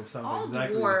my dwarves sound All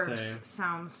exactly dwarves the same.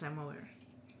 sound similar.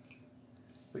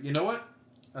 But you know what?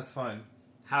 That's fine.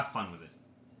 Have fun with it.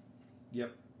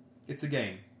 Yep. It's a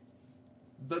game.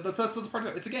 That's the part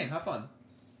of it. It's a game. Have fun.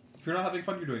 If you're not having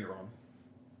fun, you're doing it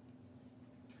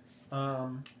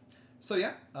wrong. So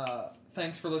yeah,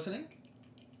 thanks for listening.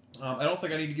 I don't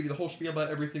think I need to give you the whole spiel about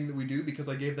everything that we do because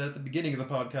I gave that at the beginning of the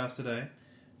podcast today.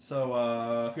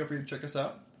 So feel free to check us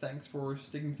out. Thanks for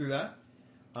sticking through that.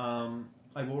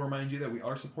 I will remind you that we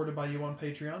are supported by you on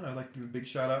Patreon. I'd like to give a big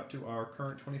shout out to our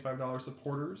current $25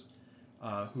 supporters,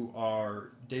 who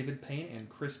are David Payne and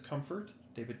Chris Comfort.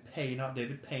 David Payne, not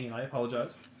David Payne. I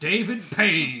apologize. David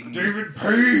Payne! David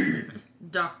Payne!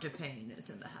 Dr. Payne is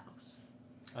in the house.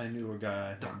 I knew a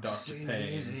guy named Dr. Payne.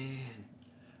 Amazing.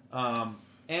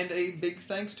 And a big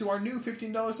thanks to our new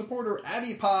 $15 supporter,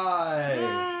 Addie Pie.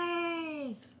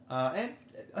 Yay! And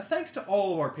a thanks to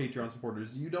all of our Patreon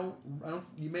supporters. You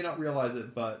may not realize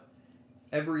it, but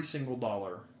every single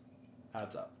dollar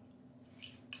adds up.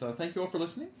 So thank you all for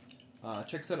listening.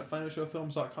 Check us out at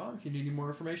finalshowfilms.com if you need any more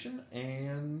information.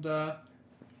 And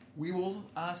we will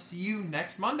see you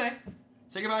next Monday.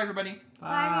 Say goodbye, everybody.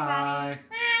 Bye,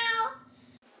 everybody.